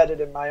already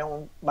embedded in my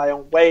own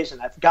ways,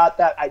 and I've got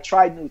that. I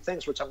tried new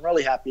things, which I'm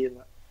really happy in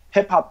the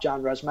hip hop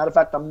genre. As a matter of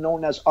fact, I'm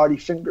known as Artie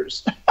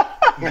Fingers.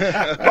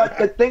 But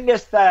the thing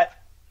is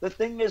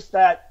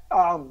that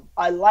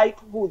I like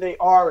who they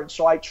are, and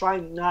so I try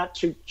not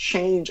to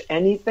change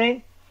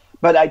anything.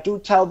 But I do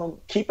tell them,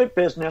 keep it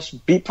business,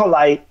 be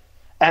polite,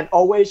 and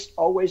always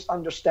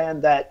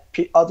understand that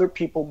other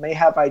people may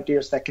have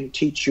ideas that can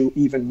teach you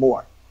even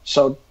more.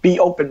 So be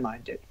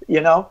open-minded,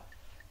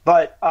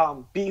 but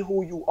be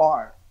who you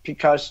are,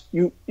 because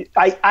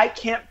I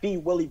can't be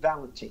Willie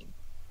Valentine.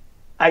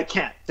 I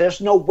can't.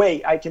 There's no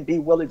way I can be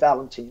Willie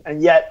Valentine.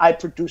 And yet I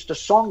produced a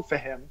song for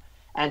him,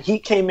 and he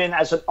came in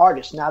as an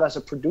artist, not as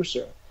a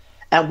producer.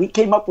 And we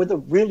came up with a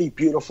really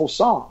beautiful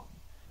song.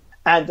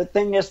 And the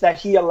thing is that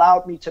he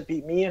allowed me to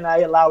be me, and I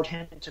allowed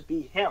him to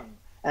be him.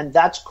 And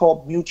that's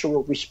called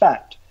mutual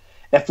respect.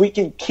 If we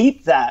can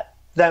keep that,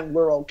 then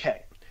we're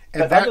okay.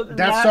 And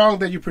that song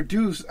that you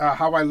produced,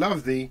 How I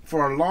Love Thee,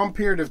 for a long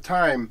period of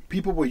time,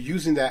 people were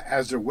using that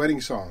as their wedding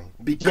song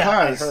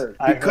because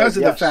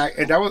of the fact,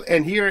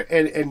 and here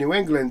in New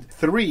England,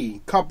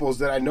 3 couples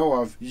that I know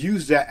of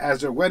use that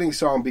as their wedding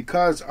song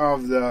because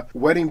of the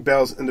wedding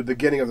bells in the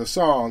beginning of the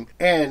song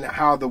and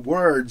how the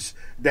words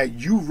that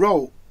you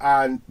wrote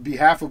on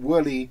behalf of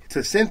Willie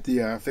to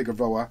Cynthia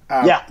Figueroa,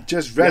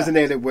 just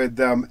resonated with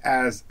them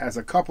as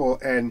a couple,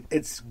 and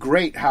it's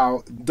great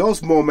how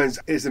those moments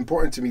is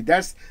important to me.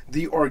 That's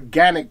the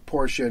organic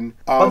portion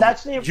of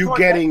you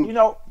getting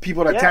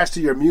people attached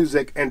to your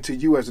music and to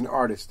you as an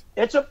artist.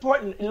 It's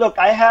important. Look,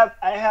 I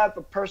have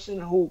a person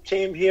who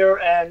came here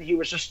and he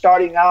was just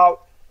starting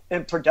out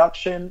in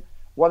production.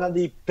 One of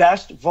the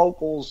best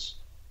vocals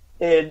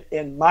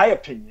in my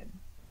opinion.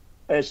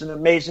 Is an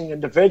amazing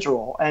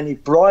individual, and he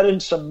brought in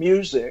some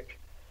music,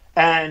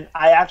 and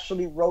I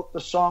actually wrote the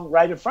song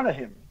right in front of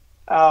him,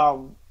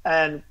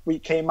 and we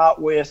came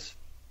out with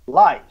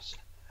Lies.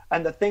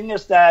 And the thing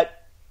is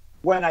that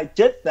when I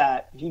did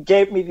that, he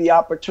gave me the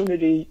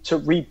opportunity to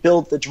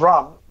rebuild the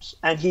drums,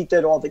 and he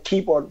did all the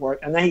keyboard work,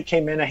 and then he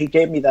came in and he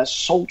gave me that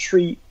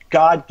sultry,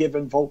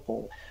 God-given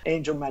vocal,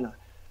 Angel Mena.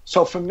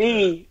 So for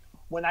me,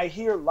 when I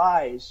hear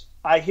Lies,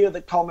 I hear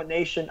the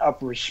culmination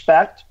of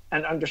respect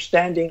and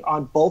understanding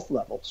on both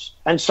levels.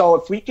 And so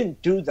if we can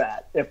do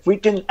that, if we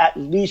can at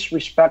least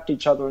respect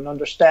each other and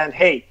understand,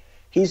 hey,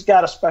 he's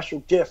got a special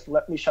gift,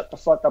 let me shut the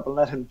fuck up and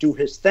let him do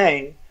his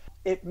thing,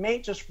 it may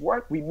just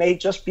work. We may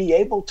just be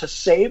able to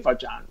save a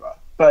genre,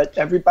 but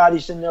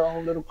everybody's in their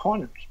own little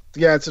corners.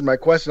 You answered my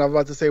question. I was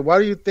about to say, why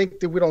do you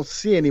think that we don't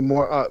see any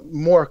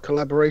more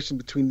collaboration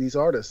between these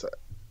artists?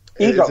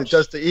 Egos. Is it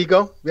just the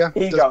ego? Yeah,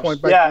 egos. Just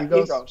point back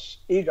to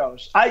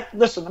egos.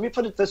 Listen, let me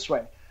put it this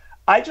way.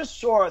 I just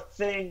saw a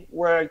thing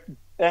where,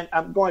 and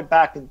I'm going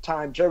back in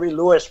time, Jerry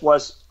Lewis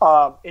was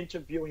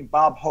interviewing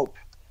Bob Hope.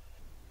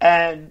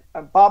 And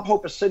Bob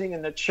Hope is sitting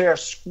in the chair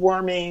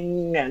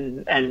squirming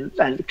and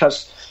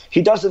because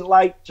he doesn't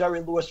like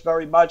Jerry Lewis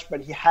very much, but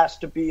he has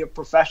to be a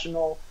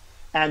professional.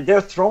 And they're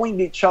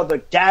throwing each other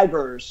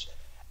daggers.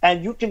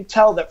 And you can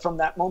tell that from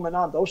that moment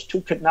on, those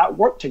two could not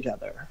work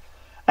together.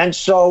 And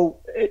so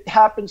it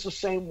happens the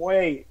same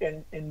way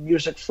in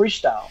music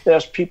freestyle.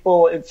 There's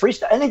people in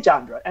freestyle, any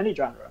genre.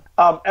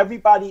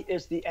 Everybody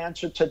is the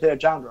answer to their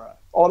genre.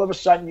 All of a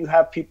sudden you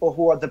have people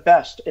who are the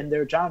best in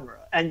their genre.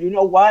 And you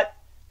know what?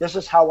 This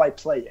is how I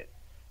play it.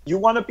 You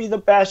want to be the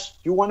best,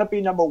 you want to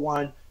be number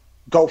one,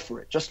 go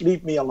for it. Just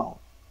leave me alone.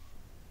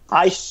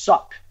 I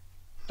suck.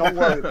 Don't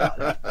worry about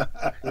it.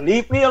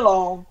 Leave me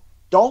alone.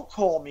 Don't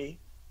call me.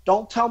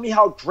 Don't tell me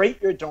how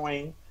great you're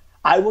doing.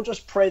 I will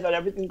just pray that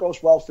everything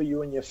goes well for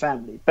you and your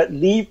family. But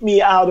leave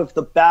me out of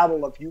the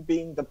battle of you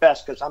being the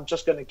best, because I'm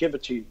just going to give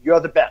it to you. You're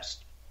the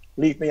best.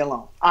 Leave me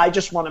alone. I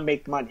just want to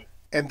make money.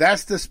 And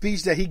that's the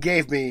speech that he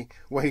gave me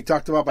when he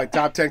talked about my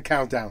top 10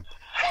 countdown.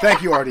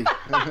 Thank you, Artie.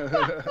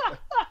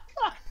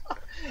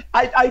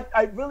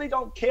 I really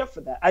don't care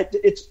for that.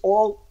 It's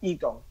all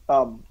ego.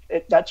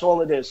 That's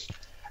all it is.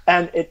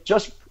 And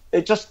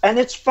and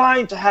it's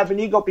fine to have an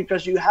ego,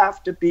 because you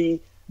have to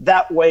be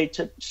that way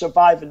to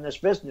survive in this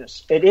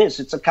business.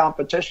 It's a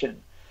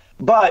competition.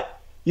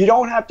 But you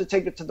don't have to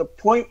take it to the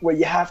point where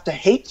you have to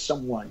hate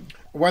someone.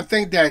 One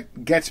thing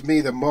that gets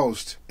me the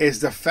most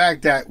is the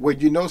fact that when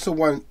you know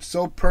someone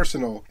so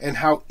personal, and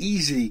how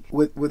easy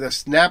with a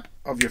snap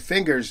of your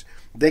fingers,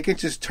 they can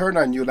just turn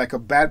on you like a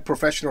bad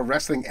professional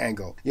wrestling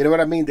angle. You know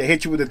what I mean? They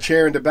hit you with a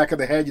chair in the back of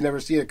the head. You never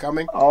see it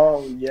coming.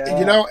 Oh, yeah.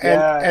 You know,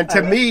 and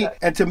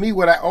to me,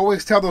 what I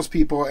always tell those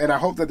people, and I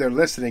hope that they're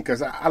listening,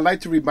 because I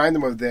like to remind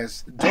them of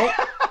this.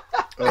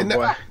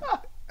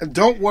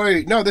 Don't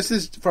worry. No, this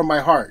is from my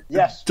heart.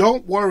 Yes.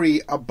 Don't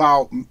worry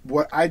about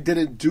what I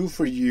didn't do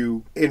for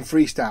you in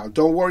freestyle.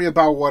 Don't worry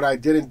about what I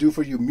didn't do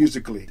for you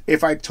musically.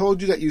 If I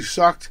told you that you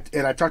sucked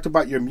and I talked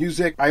about your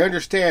music, I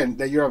understand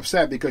that you're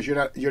upset because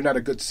you're not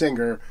a good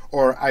singer,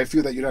 or I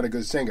feel that you're not a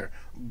good singer.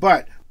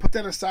 But put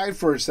that aside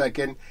for a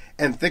second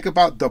and think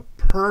about the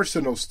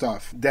personal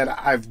stuff that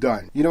I've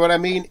done. You know what I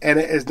mean? And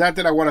it's not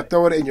that I want to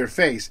throw it in your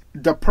face.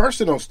 The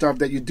personal stuff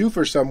that you do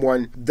for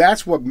someone,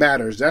 that's what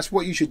matters. That's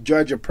what you should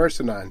judge a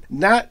person on.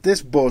 Not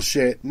this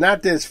bullshit,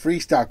 not this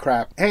freestyle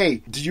crap.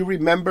 Hey, do you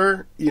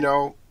remember,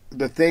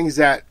 the things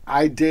that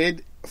I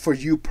did for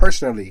you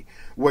personally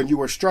when you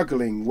were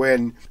struggling,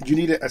 when you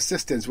needed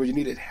assistance, when you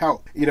needed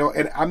help?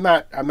 And I'm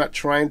not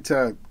trying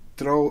to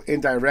throw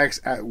indirects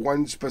at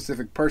one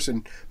specific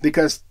person,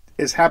 because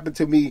it's happened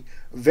to me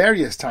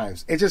various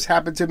times. It just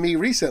happened to me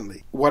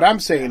recently. What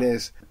I'm saying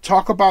is,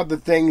 talk about the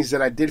things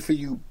that I did for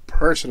you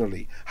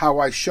personally, how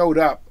I showed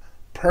up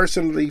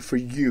personally for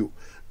you.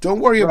 Don't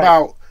worry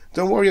about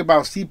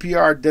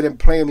CPR didn't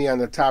play me on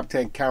the top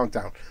 10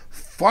 countdown.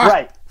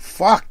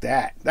 Fuck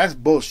that. That's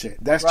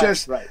bullshit. That's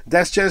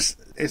just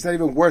it's not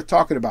even worth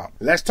talking about.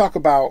 Let's talk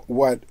about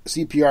what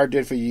CPR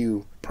did for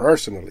you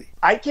personally.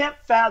 I can't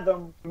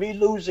fathom me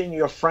losing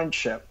your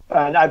friendship.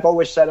 And I've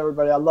always said,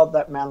 everybody, I love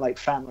that man like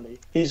family.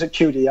 He's a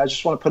cutie. I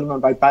just want to put him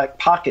in my back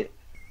pocket.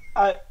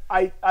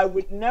 I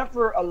would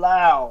never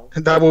allow...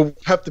 That will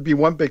have to be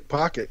one big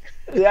pocket.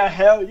 Yeah,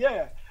 hell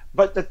yeah.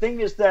 But the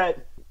thing is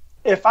that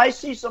if I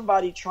see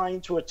somebody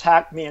trying to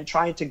attack me and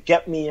trying to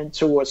get me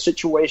into a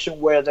situation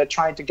where they're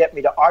trying to get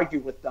me to argue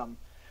with them,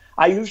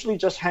 I usually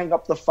just hang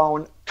up the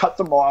phone, cut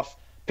them off,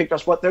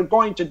 because what they're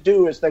going to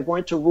do is they're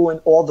going to ruin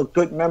all the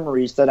good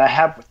memories that I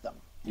have with them.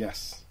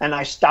 Yes. And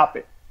I stop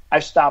it.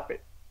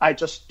 I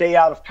just stay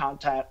out of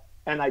contact.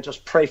 And I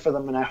just pray for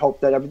them, and I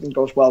hope that everything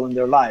goes well in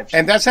their lives.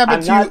 And that's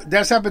happened to you.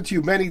 That's happened to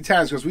you many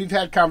times, because we've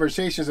had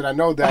conversations, and I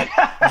know that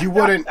you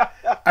wouldn't.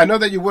 I know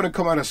that you wouldn't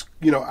come out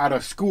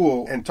of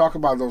school and talk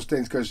about those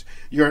things, because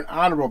you're an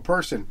honorable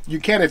person.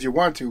 You can if you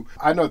want to.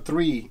 I know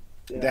 3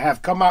 that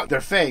have come out their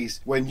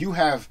face when you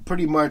have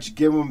pretty much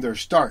given them their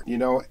start,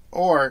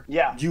 or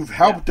you've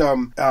helped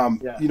them,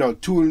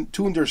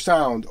 tune their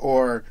sound,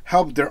 or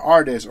help their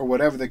artist, or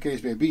whatever the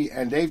case may be,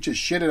 and they've just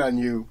shitted on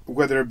you,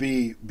 whether it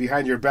be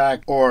behind your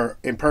back or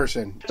in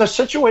person. The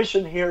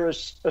situation here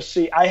is,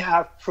 see, I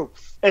have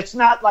proof. It's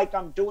not like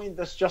I'm doing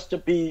this just to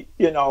be,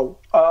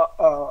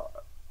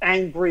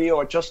 angry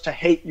or just to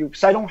hate you,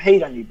 because I don't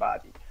hate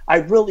anybody. I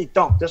really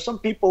don't. There's some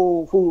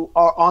people who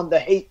are on the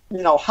hate,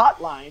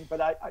 hotline, but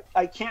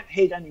I can't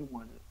hate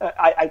anyone.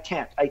 I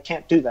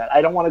can't do that.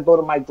 I don't want to go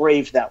to my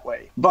grave that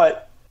way.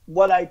 But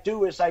what I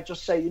do is I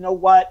just say, you know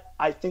what?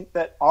 I think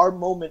that our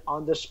moment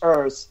on this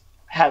earth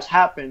has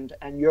happened,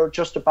 and you're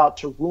just about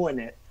to ruin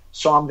it.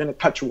 So I'm going to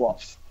cut you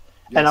off.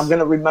 Yes. And I'm going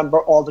to remember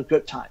all the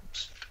good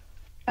times.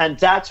 And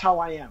that's how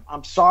I am.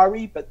 I'm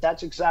sorry, but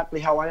that's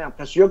exactly how I am,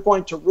 because you're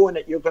going to ruin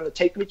it. You're going to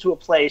take me to a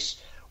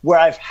place where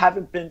I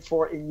haven't been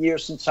for in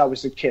years since I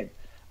was a kid.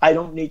 I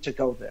don't need to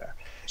go there.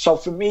 So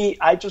for me,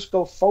 I just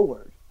go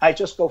forward. I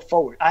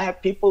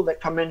have people that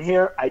come in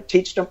here. I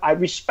teach them. I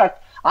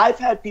respect. I've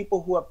had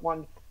people who have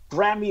won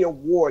Grammy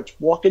Awards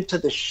walk into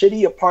the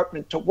shitty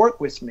apartment to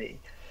work with me.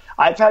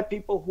 I've had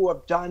people who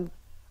have done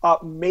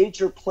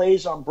major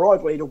plays on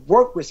Broadway to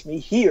work with me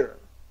here,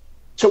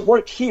 to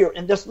work here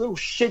in this little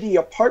shitty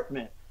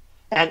apartment.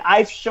 And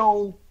I've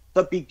shown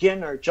the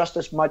beginner just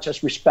as much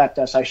as respect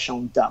as I've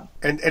shown them.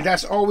 And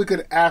that's all we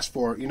could ask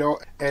for,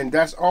 and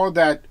that's all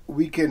that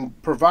we can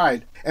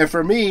provide. And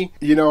for me,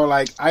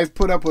 I've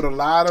put up with a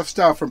lot of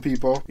stuff from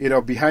people.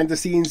 Behind the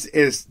scenes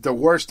is the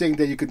worst thing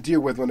that you can deal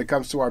with when it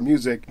comes to our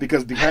music,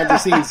 because behind the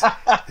scenes,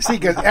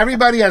 because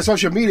everybody on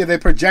social media, they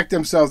project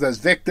themselves as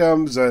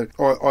victims,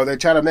 or they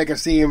try to make it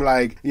seem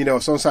like,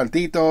 son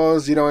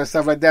santitos, and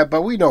stuff like that.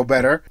 But we know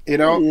better,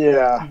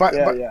 Yeah.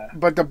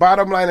 But the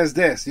bottom line is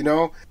this,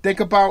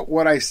 think about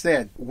what I said.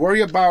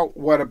 Worry about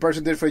what a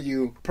person did for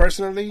you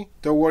personally.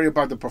 Don't worry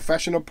about the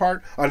professional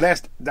part,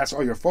 unless that's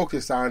all you're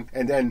focused on,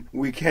 and then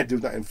we can't do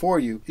nothing for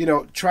you.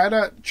 Try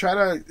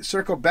to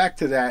circle back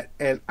to that,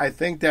 and I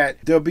think that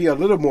there'll be a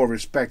little more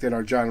respect in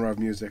our genre of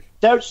music.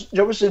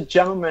 There was a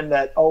gentleman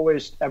that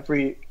always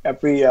every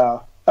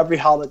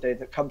holiday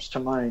that comes to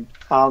mind,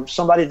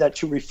 somebody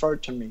that you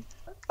referred to me.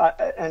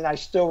 And I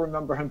still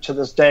remember him to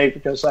this day,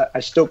 because I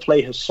still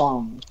play his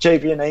song,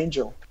 Javian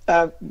Angel.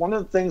 One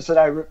of the things that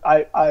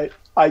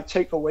I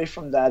take away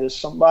from that is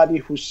somebody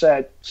who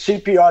said,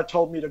 CPR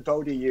told me to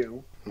go to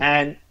you,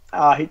 and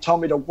he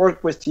told me to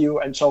work with you,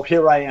 and so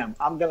here I am.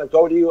 I'm going to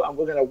go to you, and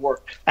we're going to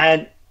work.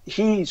 And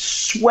he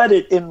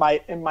sweated in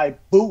my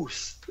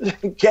booth,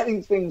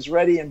 getting things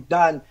ready and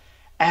done,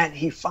 and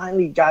he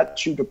finally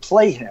got you to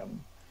play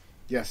him.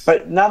 Yes.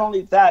 But not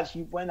only that,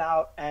 he went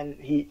out and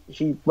he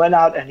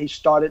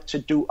started to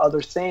do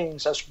other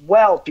things as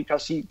well,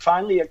 because he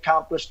finally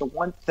accomplished the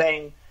one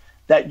thing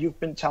that you've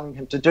been telling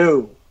him to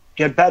do: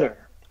 get better.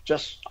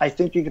 I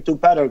think you could do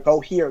better. Go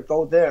here,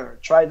 go there.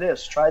 Try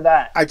this, try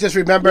that. I just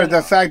remember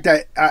the fact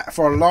that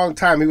for a long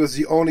time he was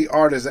the only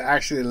artist that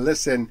actually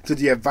listened to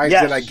the advice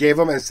that I gave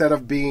him, instead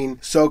of being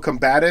so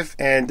combative.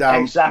 And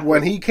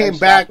when he came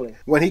back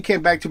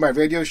to my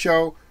radio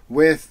show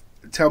with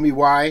 "Tell Me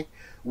Why,"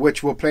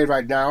 which we'll play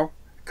right now,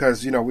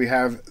 because we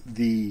have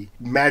the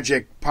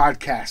magic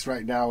podcast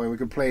right now, and we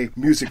can play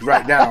music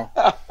right now.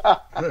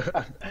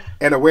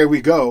 And away we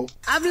go.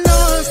 I've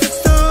lost the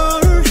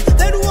star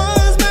that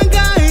was my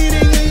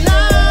guiding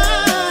light,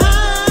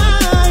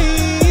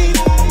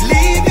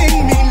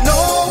 leaving me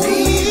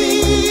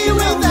lonely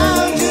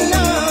without your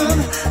love.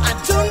 I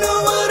don't know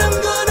what I'm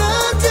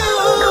gonna do.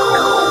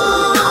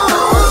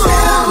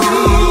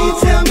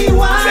 Tell me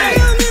why.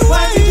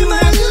 Why did you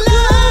have to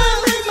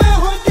love break my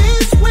heart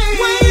this way?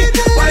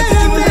 Why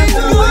did you have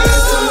to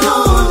wait so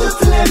long just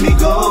to let me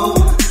go?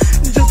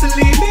 Just to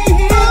leave me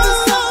here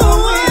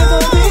somewhere with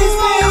all these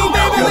things,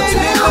 baby.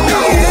 Tell me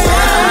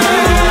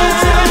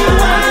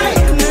why.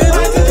 Why did you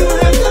have to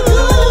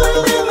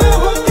break my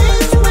heart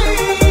this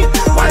way?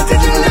 Why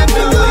did you have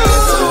to wait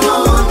so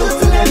long just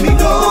to let me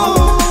go?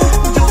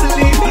 Just to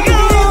leave me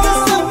here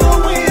somewhere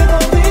with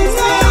all these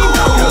things.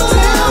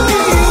 Tell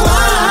me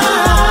why.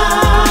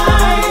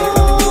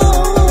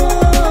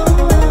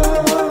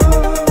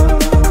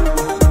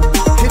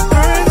 It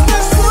burns my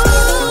soul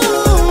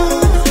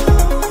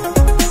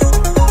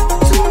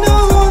to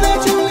know that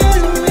you let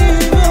me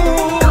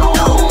go.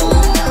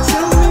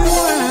 Tell me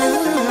why.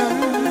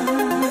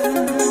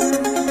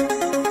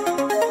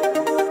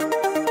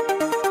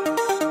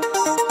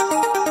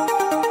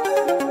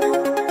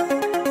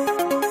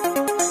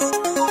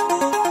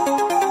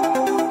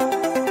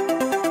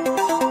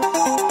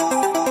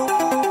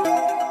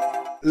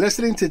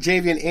 Listening to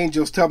Javian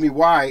Angel's "Tell Me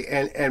Why,"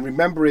 and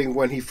remembering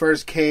when he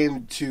first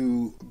came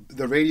to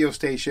the radio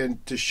station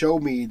to show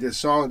me this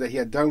song that he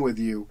had done with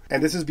you.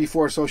 And this is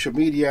before social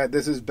media.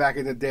 This is back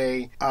in the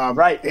day.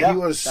 Right. And Yeah,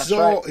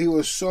 he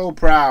was so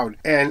proud.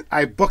 And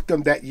I booked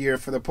him that year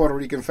for the Puerto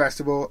Rican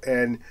Festival.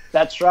 And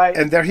that's right.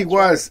 And there he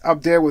was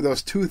up there with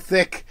those two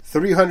thick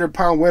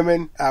 300-pound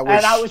women. And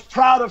I was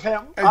proud of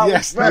him.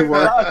 Yes, you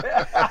were.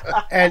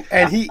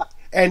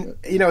 And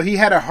you know, he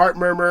had a heart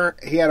murmur.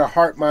 He had a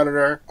heart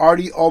monitor.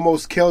 Artie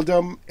almost killed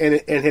him in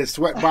his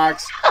sweat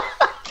box.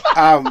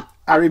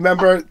 I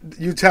remember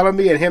you telling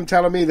me and him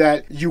telling me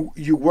that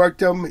you worked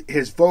him,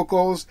 his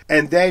vocals,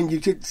 and then you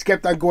just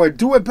kept on going,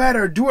 do it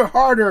better, do it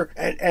harder,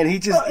 and then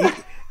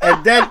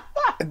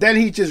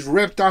he just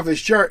ripped off his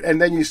shirt, and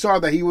then you saw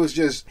that he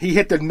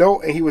hit the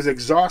note and he was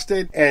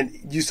exhausted, and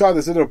you saw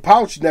this little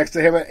pouch next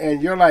to him,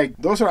 and you're like,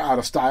 those are out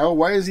of style.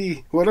 Why does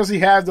he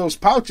have those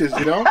pouches,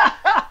 you know?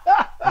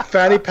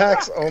 Fanny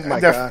packs? Oh my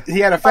God. He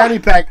had a fanny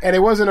pack, and it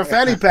wasn't a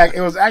fanny pack.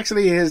 It was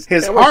actually his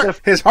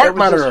heart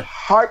monitor. His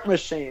heart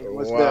machine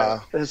was there.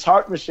 His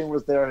heart machine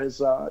was there.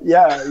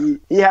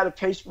 He had a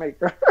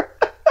pacemaker.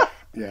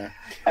 Yeah.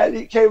 And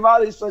he came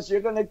out, he says,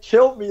 you're going to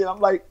kill me. And I'm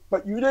like,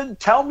 but you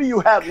didn't tell me you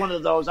had one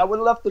of those. I would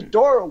have left the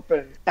door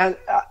open. And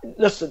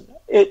listen,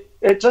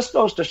 it just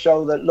goes to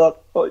show that,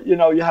 look, you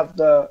know, you have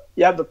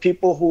the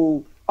people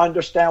who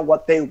understand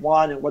what they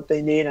want and what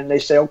they need, and they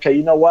say, okay,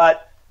 you know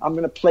what? I'm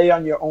going to play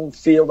on your own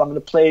field. I'm going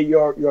to play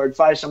your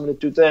advice. I'm going to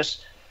do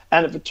this.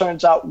 And if it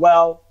turns out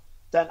well,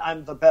 then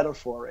I'm the better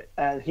for it.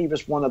 And he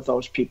was one of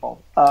those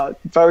people.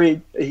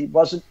 He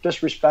wasn't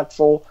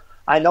disrespectful.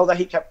 I know that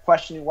he kept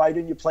questioning, why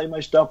didn't you play my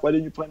stuff? Why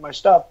didn't you play my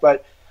stuff?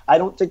 But I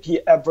don't think he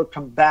ever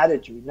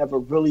combated you. He never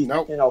really,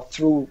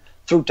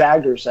 threw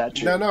daggers at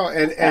you. No.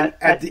 And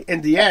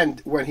in the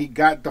end, when he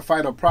got the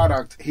final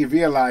product, he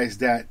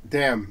realized that,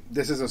 damn,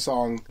 this is a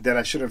song that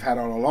I should have had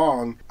all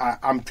along.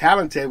 I'm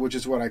talented, which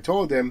is what I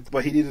told him,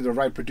 but he needed the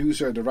right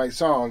producer, the right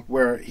song,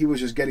 where he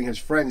was just getting his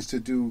friends to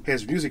do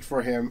his music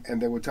for him,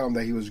 and they would tell him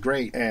that he was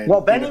great. And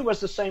Benny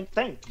was the same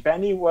thing.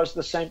 Benny was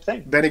the same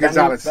thing. Benny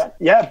Gonzalez.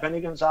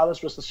 Benny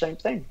Gonzalez was the same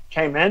thing.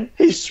 Came in,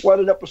 he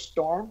sweated up a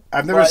storm.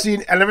 I've never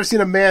seen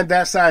a man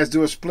that size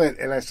do a split,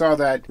 and I saw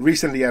that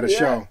recently at a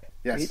show.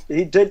 Yes.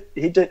 He did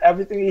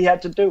everything he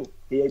had to do.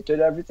 He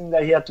did everything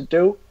that he had to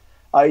do.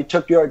 He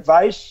took your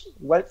advice,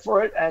 went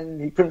for it, and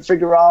he couldn't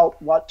figure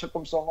out what took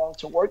him so long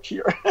to work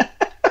here.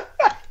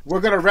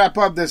 We're going to wrap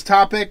up this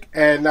topic,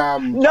 and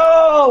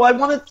no, I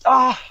wanted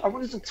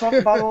to talk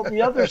about all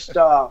the other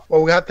stuff.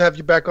 Well, we have to have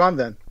you back on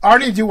then.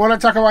 Artie, do you want to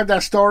talk about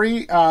that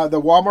story,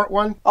 the Walmart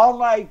one? Oh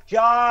my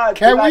God!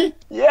 Can we?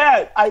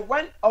 I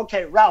went.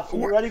 Okay, Ralph, are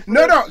you ready for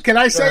this? No. Can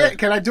I say it?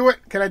 Can I do it?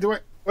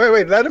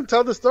 Wait. Let him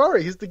tell the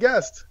story. He's the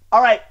guest.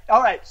 All right.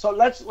 So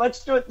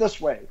let's do it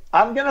this way.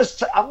 I'm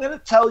gonna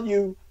tell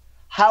you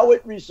how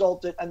it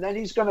resulted, and then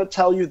he's gonna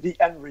tell you the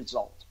end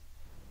result,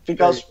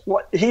 because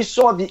he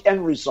saw the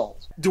end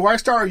result. Do I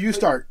start or you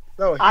start?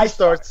 No, he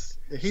starts.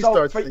 He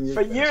starts.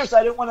 For years,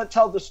 I didn't want to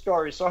tell the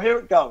story, so here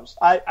it goes.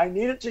 I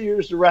needed to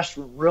use the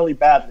restroom really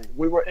badly.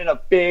 We were in a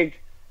big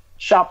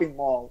shopping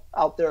mall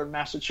out there in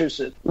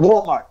Massachusetts,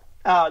 Walmart.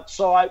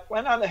 So I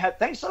went on ahead.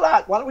 Thanks a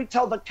lot. Why don't we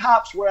tell the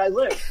cops where I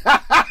live?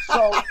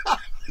 So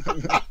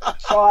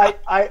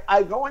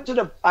I go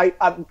into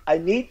I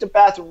need the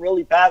bathroom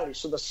really badly.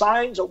 So the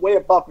signs are way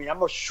above me.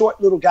 I'm a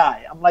short little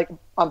guy. I'm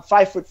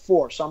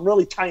 5'4", so I'm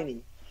really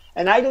tiny.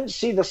 And I didn't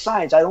see the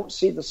signs. I don't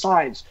see the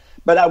signs.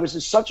 But I was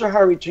in such a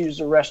hurry to use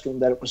the restroom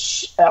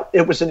that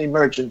it was an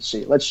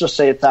emergency. Let's just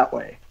say it that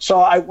way. So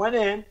I went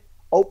in,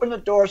 opened the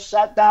door,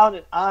 sat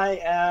down,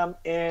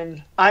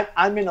 and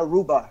I'm in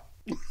Aruba.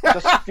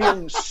 Just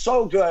feeling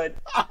so good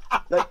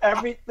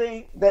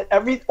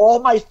that all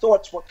my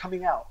thoughts were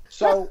coming out.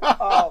 So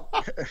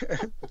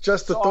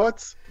just the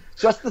thoughts.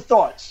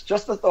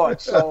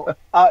 So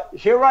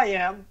here I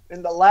am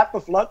in the lap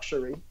of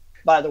luxury,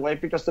 by the way,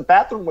 because the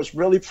bathroom was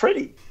really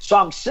pretty. So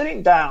I'm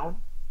sitting down,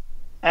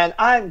 and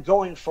I'm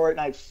going for it.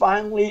 And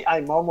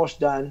I'm almost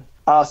done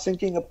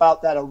thinking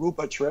about that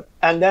Aruba trip.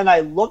 And then I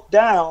look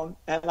down,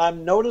 and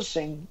I'm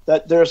noticing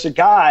that there's a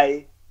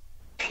guy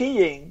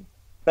peeing,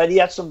 but he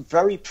had some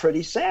very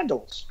pretty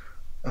sandals.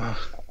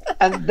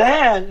 And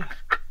then,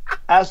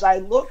 as I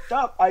looked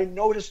up, I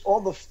noticed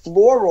all the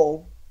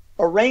floral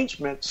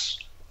arrangements,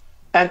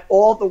 and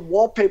all the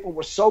wallpaper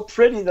was so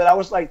pretty that I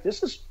was like,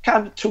 this is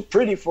kind of too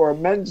pretty for a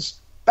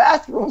men's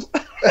bathroom.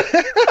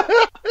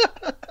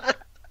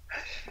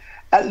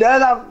 And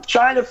then I'm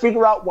trying to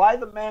figure out why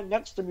the man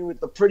next to me with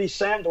the pretty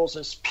sandals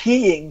is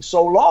peeing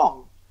so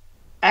long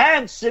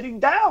and sitting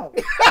down.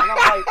 And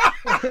I'm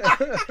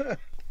like...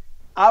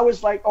 I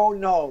was like, oh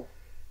no,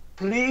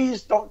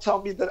 please don't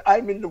tell me that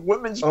I'm in the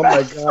women's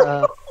bathroom. My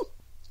God.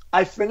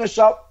 I finish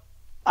up.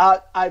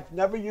 I've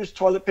never used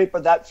toilet paper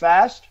that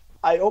fast.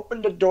 I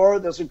opened the door.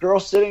 There's a girl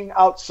sitting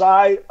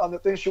outside on the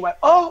thing. She went,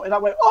 oh, and I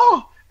went,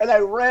 oh, and I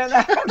ran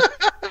out.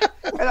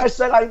 And I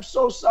said, I'm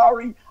so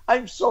sorry. I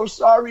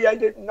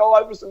didn't know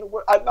I was in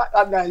the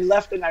I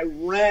left and I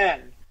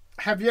ran.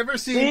 Have you ever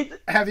seen?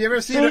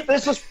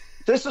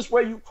 This is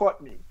where you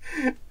caught me.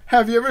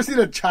 Have you ever seen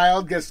a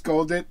child get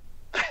scolded?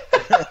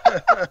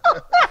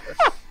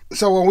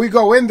 So when we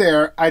go in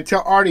there, I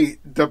tell Artie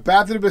the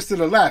bathroom is to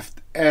the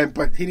left, I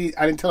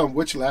didn't tell him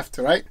which left,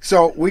 right?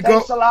 So we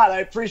Thanks a lot.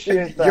 I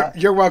appreciate that.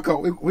 You're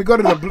welcome. We go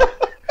to the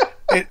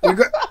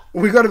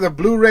we go to the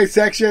Blu-ray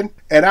section,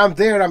 and I'm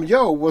there, and I'm,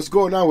 yo, what's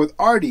going on with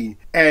Artie?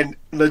 And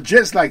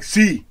legit's like,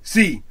 see,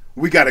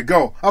 we gotta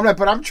go. I'm like,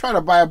 but I'm trying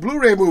to buy a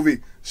Blu-ray movie.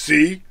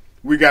 See,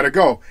 we gotta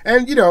go.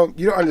 And you don't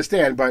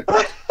understand, but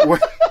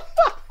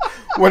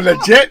when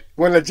legit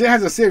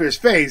has a serious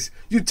face,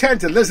 you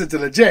tend to listen to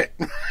legit.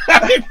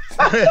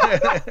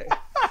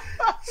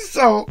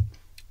 So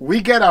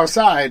we get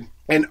outside,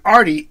 and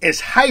Artie is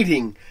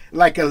hiding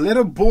like a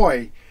little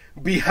boy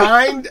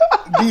behind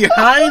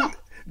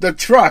the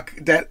truck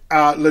that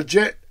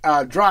legit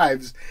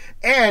drives,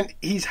 and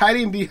he's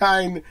hiding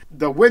behind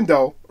the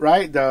window,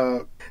 right?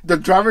 The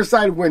driver's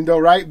side window,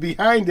 right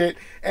behind it,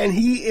 and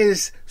he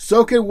is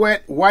soaking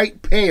wet,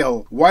 white,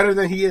 pale, whiter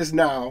than he is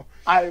now.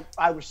 I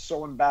was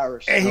so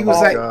embarrassed. And he was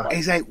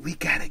he's like, we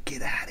gotta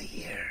get out of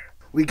here.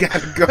 We gotta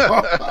go.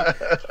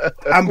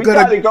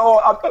 Gotta go.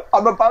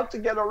 I'm about to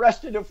get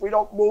arrested if we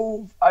don't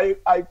move.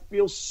 I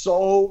feel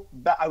so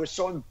bad. I was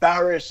so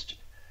embarrassed.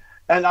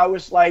 And I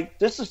was like,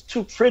 this is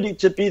too pretty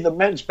to be the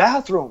men's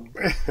bathroom.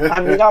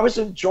 I mean, I was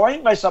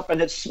enjoying myself, and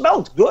it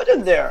smelled good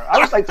in there. I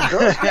was like, the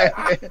girls.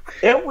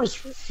 It was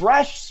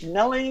fresh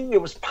smelling.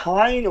 It was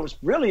pine. It was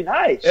really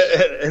nice.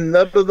 And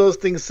none of those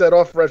things set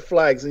off red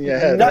flags in your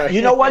head. No, right?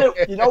 You know what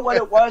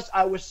it was?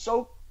 I was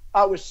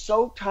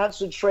so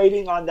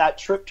concentrating on that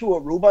trip to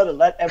Aruba to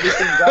let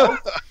everything go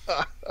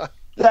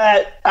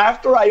that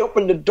after I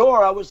opened the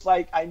door, I was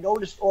like, I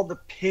noticed all the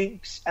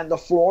pinks and the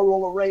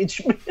floral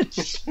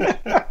arrangements.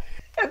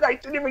 And I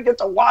didn't even get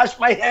to wash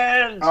my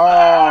hands.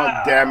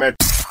 Oh, damn it.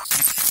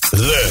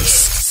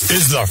 This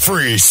is the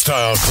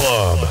Freestyle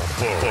Club.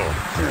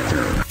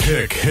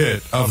 Pick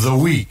hit of the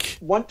week.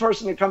 One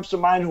person that comes to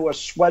mind who has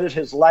sweated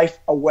his life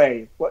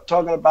away. We're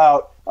talking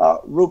about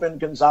Ruben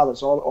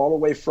Gonzalez, all the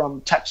way from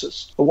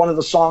Texas. One of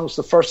the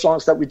first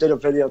songs that we did a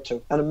video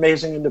to. An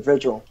amazing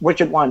individual.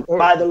 Wicked One.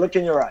 By the Look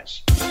in Your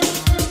Eyes. By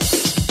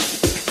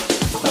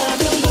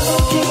the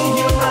look in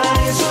your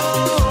eyes.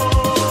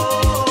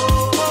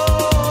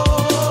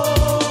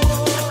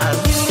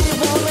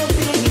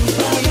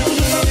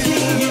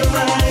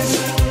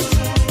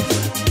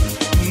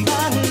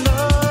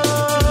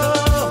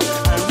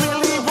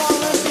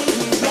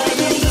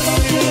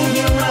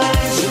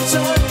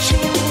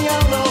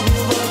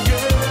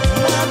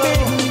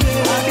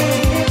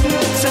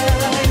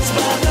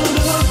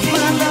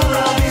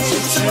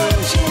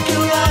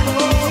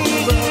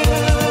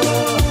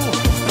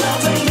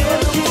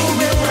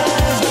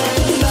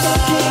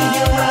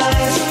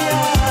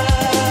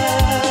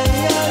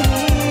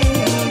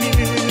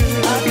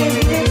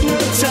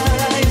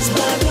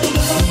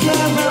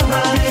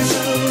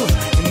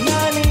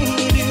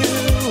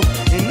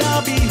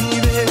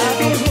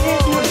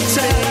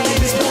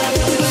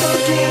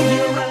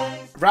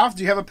 Ralph,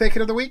 do you have a pick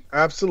hit of the week?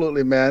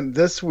 Absolutely, man.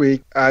 This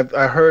week, I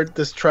heard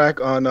this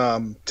track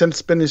on Tim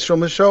Spinney's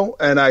Schumer show,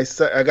 and I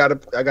said I gotta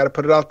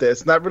put it out there.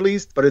 It's not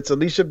released, but it's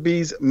Alicia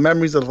B's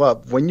 "Memories of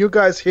Love." When you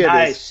guys hear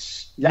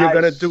this, you're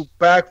gonna do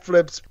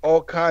backflips,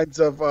 all kinds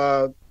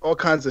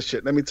of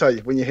shit. Let me tell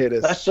you, when you hear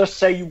this, let's just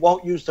say you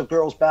won't use the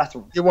girls'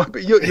 bathroom. You won't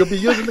be. You'll be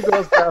using the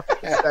girls' bathroom.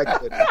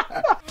 Exactly.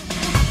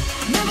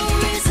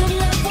 Memories of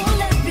love won't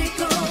let me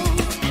go.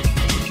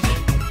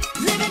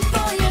 Living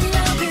for your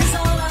love is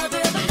all I've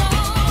ever known.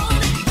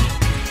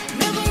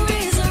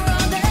 Memories are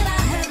all that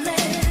I have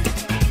left.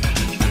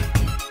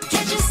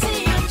 Can't you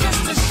see I'm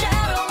just a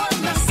shadow of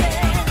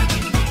myself?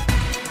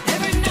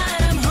 Every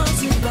night I'm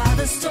haunted by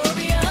the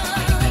story of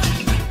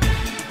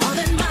all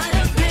that might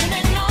have been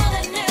and all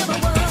that never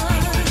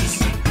was.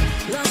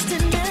 Lost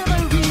in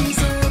memories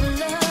of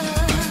love.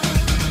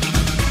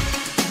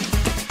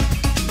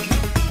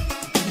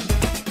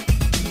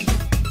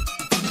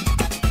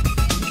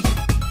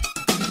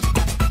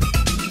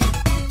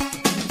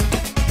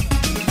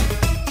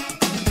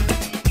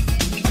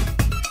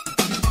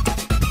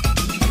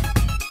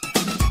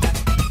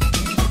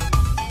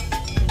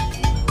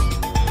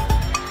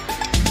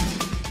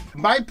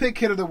 My pick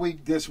hit of the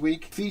week this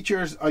week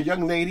features a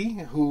young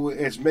lady who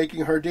is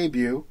making her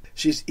debut.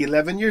 She's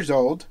 11 years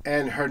old,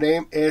 and her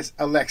name is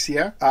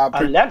Alexia.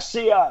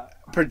 Alexia!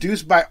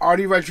 Produced by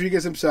Artie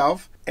Rodriguez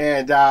himself,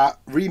 and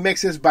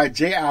remixes by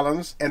Jay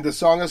Allens, and the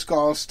song is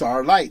called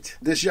Starlight.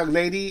 This young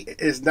lady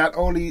is not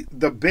only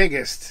the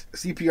biggest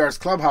CPR's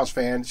Clubhouse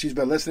fan, she's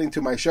been listening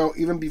to my show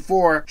even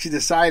before she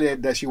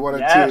decided that she wanted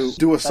to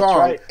do a song.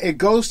 Right. It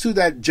goes to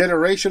that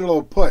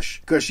generational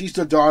push, because she's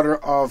the daughter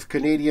of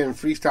Canadian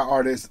freestyle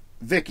artist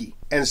Vicky.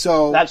 And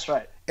so That's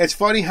right. it's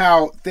funny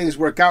how things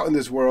work out in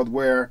this world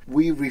where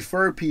we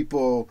refer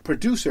people,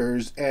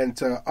 producers, and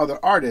to other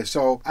artists.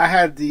 So I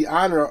had the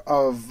honor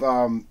of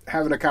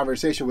having a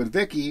conversation with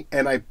Vicky,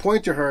 and I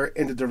pointed her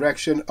in the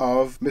direction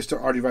of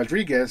Mr. Artie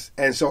Rodriguez.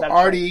 And so That's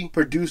Artie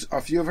produced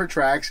a few of her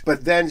tracks,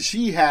 but then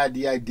she had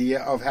the idea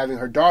of having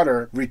her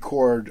daughter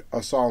record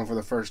a song for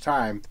the first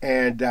time.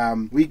 And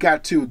we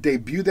got to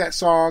debut that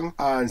song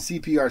on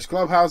CPR's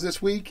Clubhouse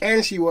this week,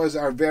 and she was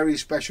our very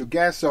special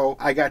guest, so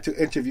I got to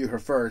interview her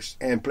first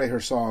and play her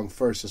song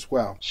first as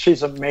well.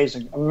 She's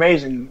amazing,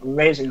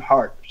 amazing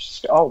heart.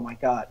 Oh my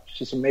God,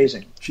 she's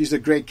amazing. She's a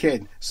great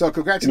kid. So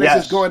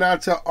congratulations Yes. going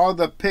out to all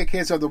the pick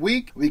hits of the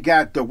week. We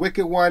got The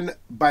Wicked One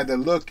by The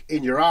Look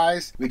in Your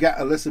Eyes. We got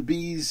Alyssa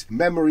B's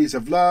Memories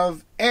of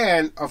Love.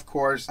 And, of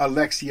course,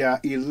 Alexia,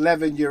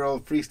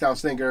 11-year-old freestyle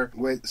singer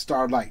with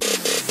Starlight.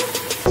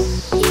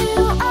 You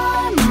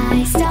are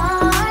my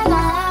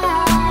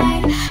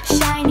starlight,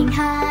 shining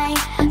high,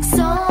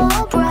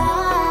 so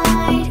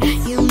bright.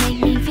 You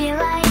make me feel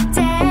like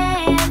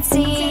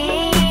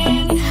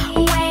dancing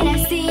when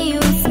I see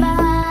you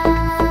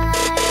smile.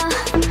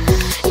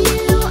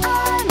 You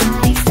are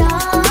my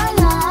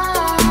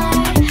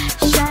starlight,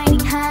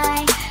 shining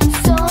high,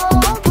 so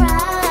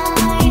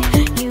bright.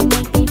 You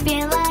make me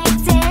feel like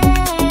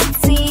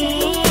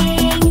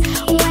dancing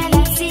when I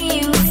see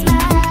you smile.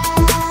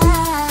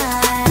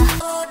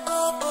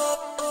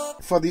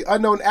 For the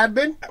Unknown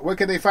Admin, where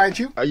can they find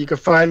you? You can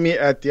find me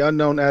at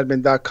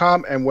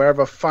DaUnknownAdmin.com and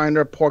wherever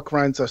finer pork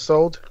rinds are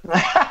sold.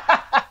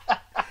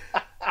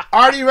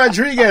 Artie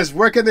Rodriguez,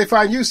 where can they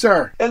find you,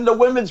 sir? In the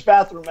women's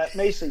bathroom at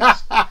Macy's.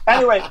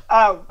 Anyway,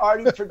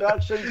 Artie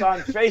Productions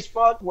on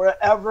Facebook,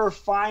 wherever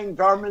fine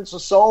garments are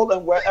sold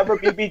and wherever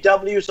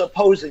BBWs are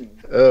posing.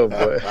 Oh,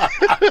 boy.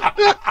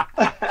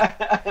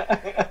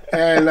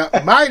 And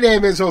my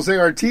name is Jose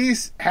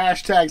Ortiz,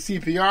 hashtag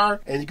CPR,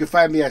 and you can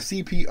find me at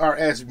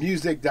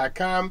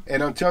cprsmusic.com.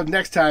 And until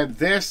next time,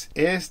 this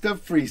is the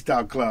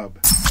Freestyle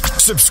Club.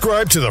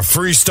 Subscribe to the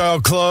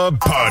Freestyle Club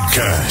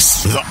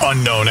podcast,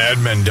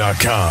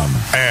 theunknownadmin.com,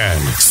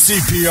 and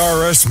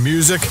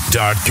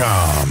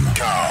cprsmusic.com.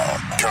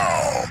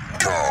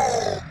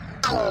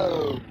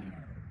 Go.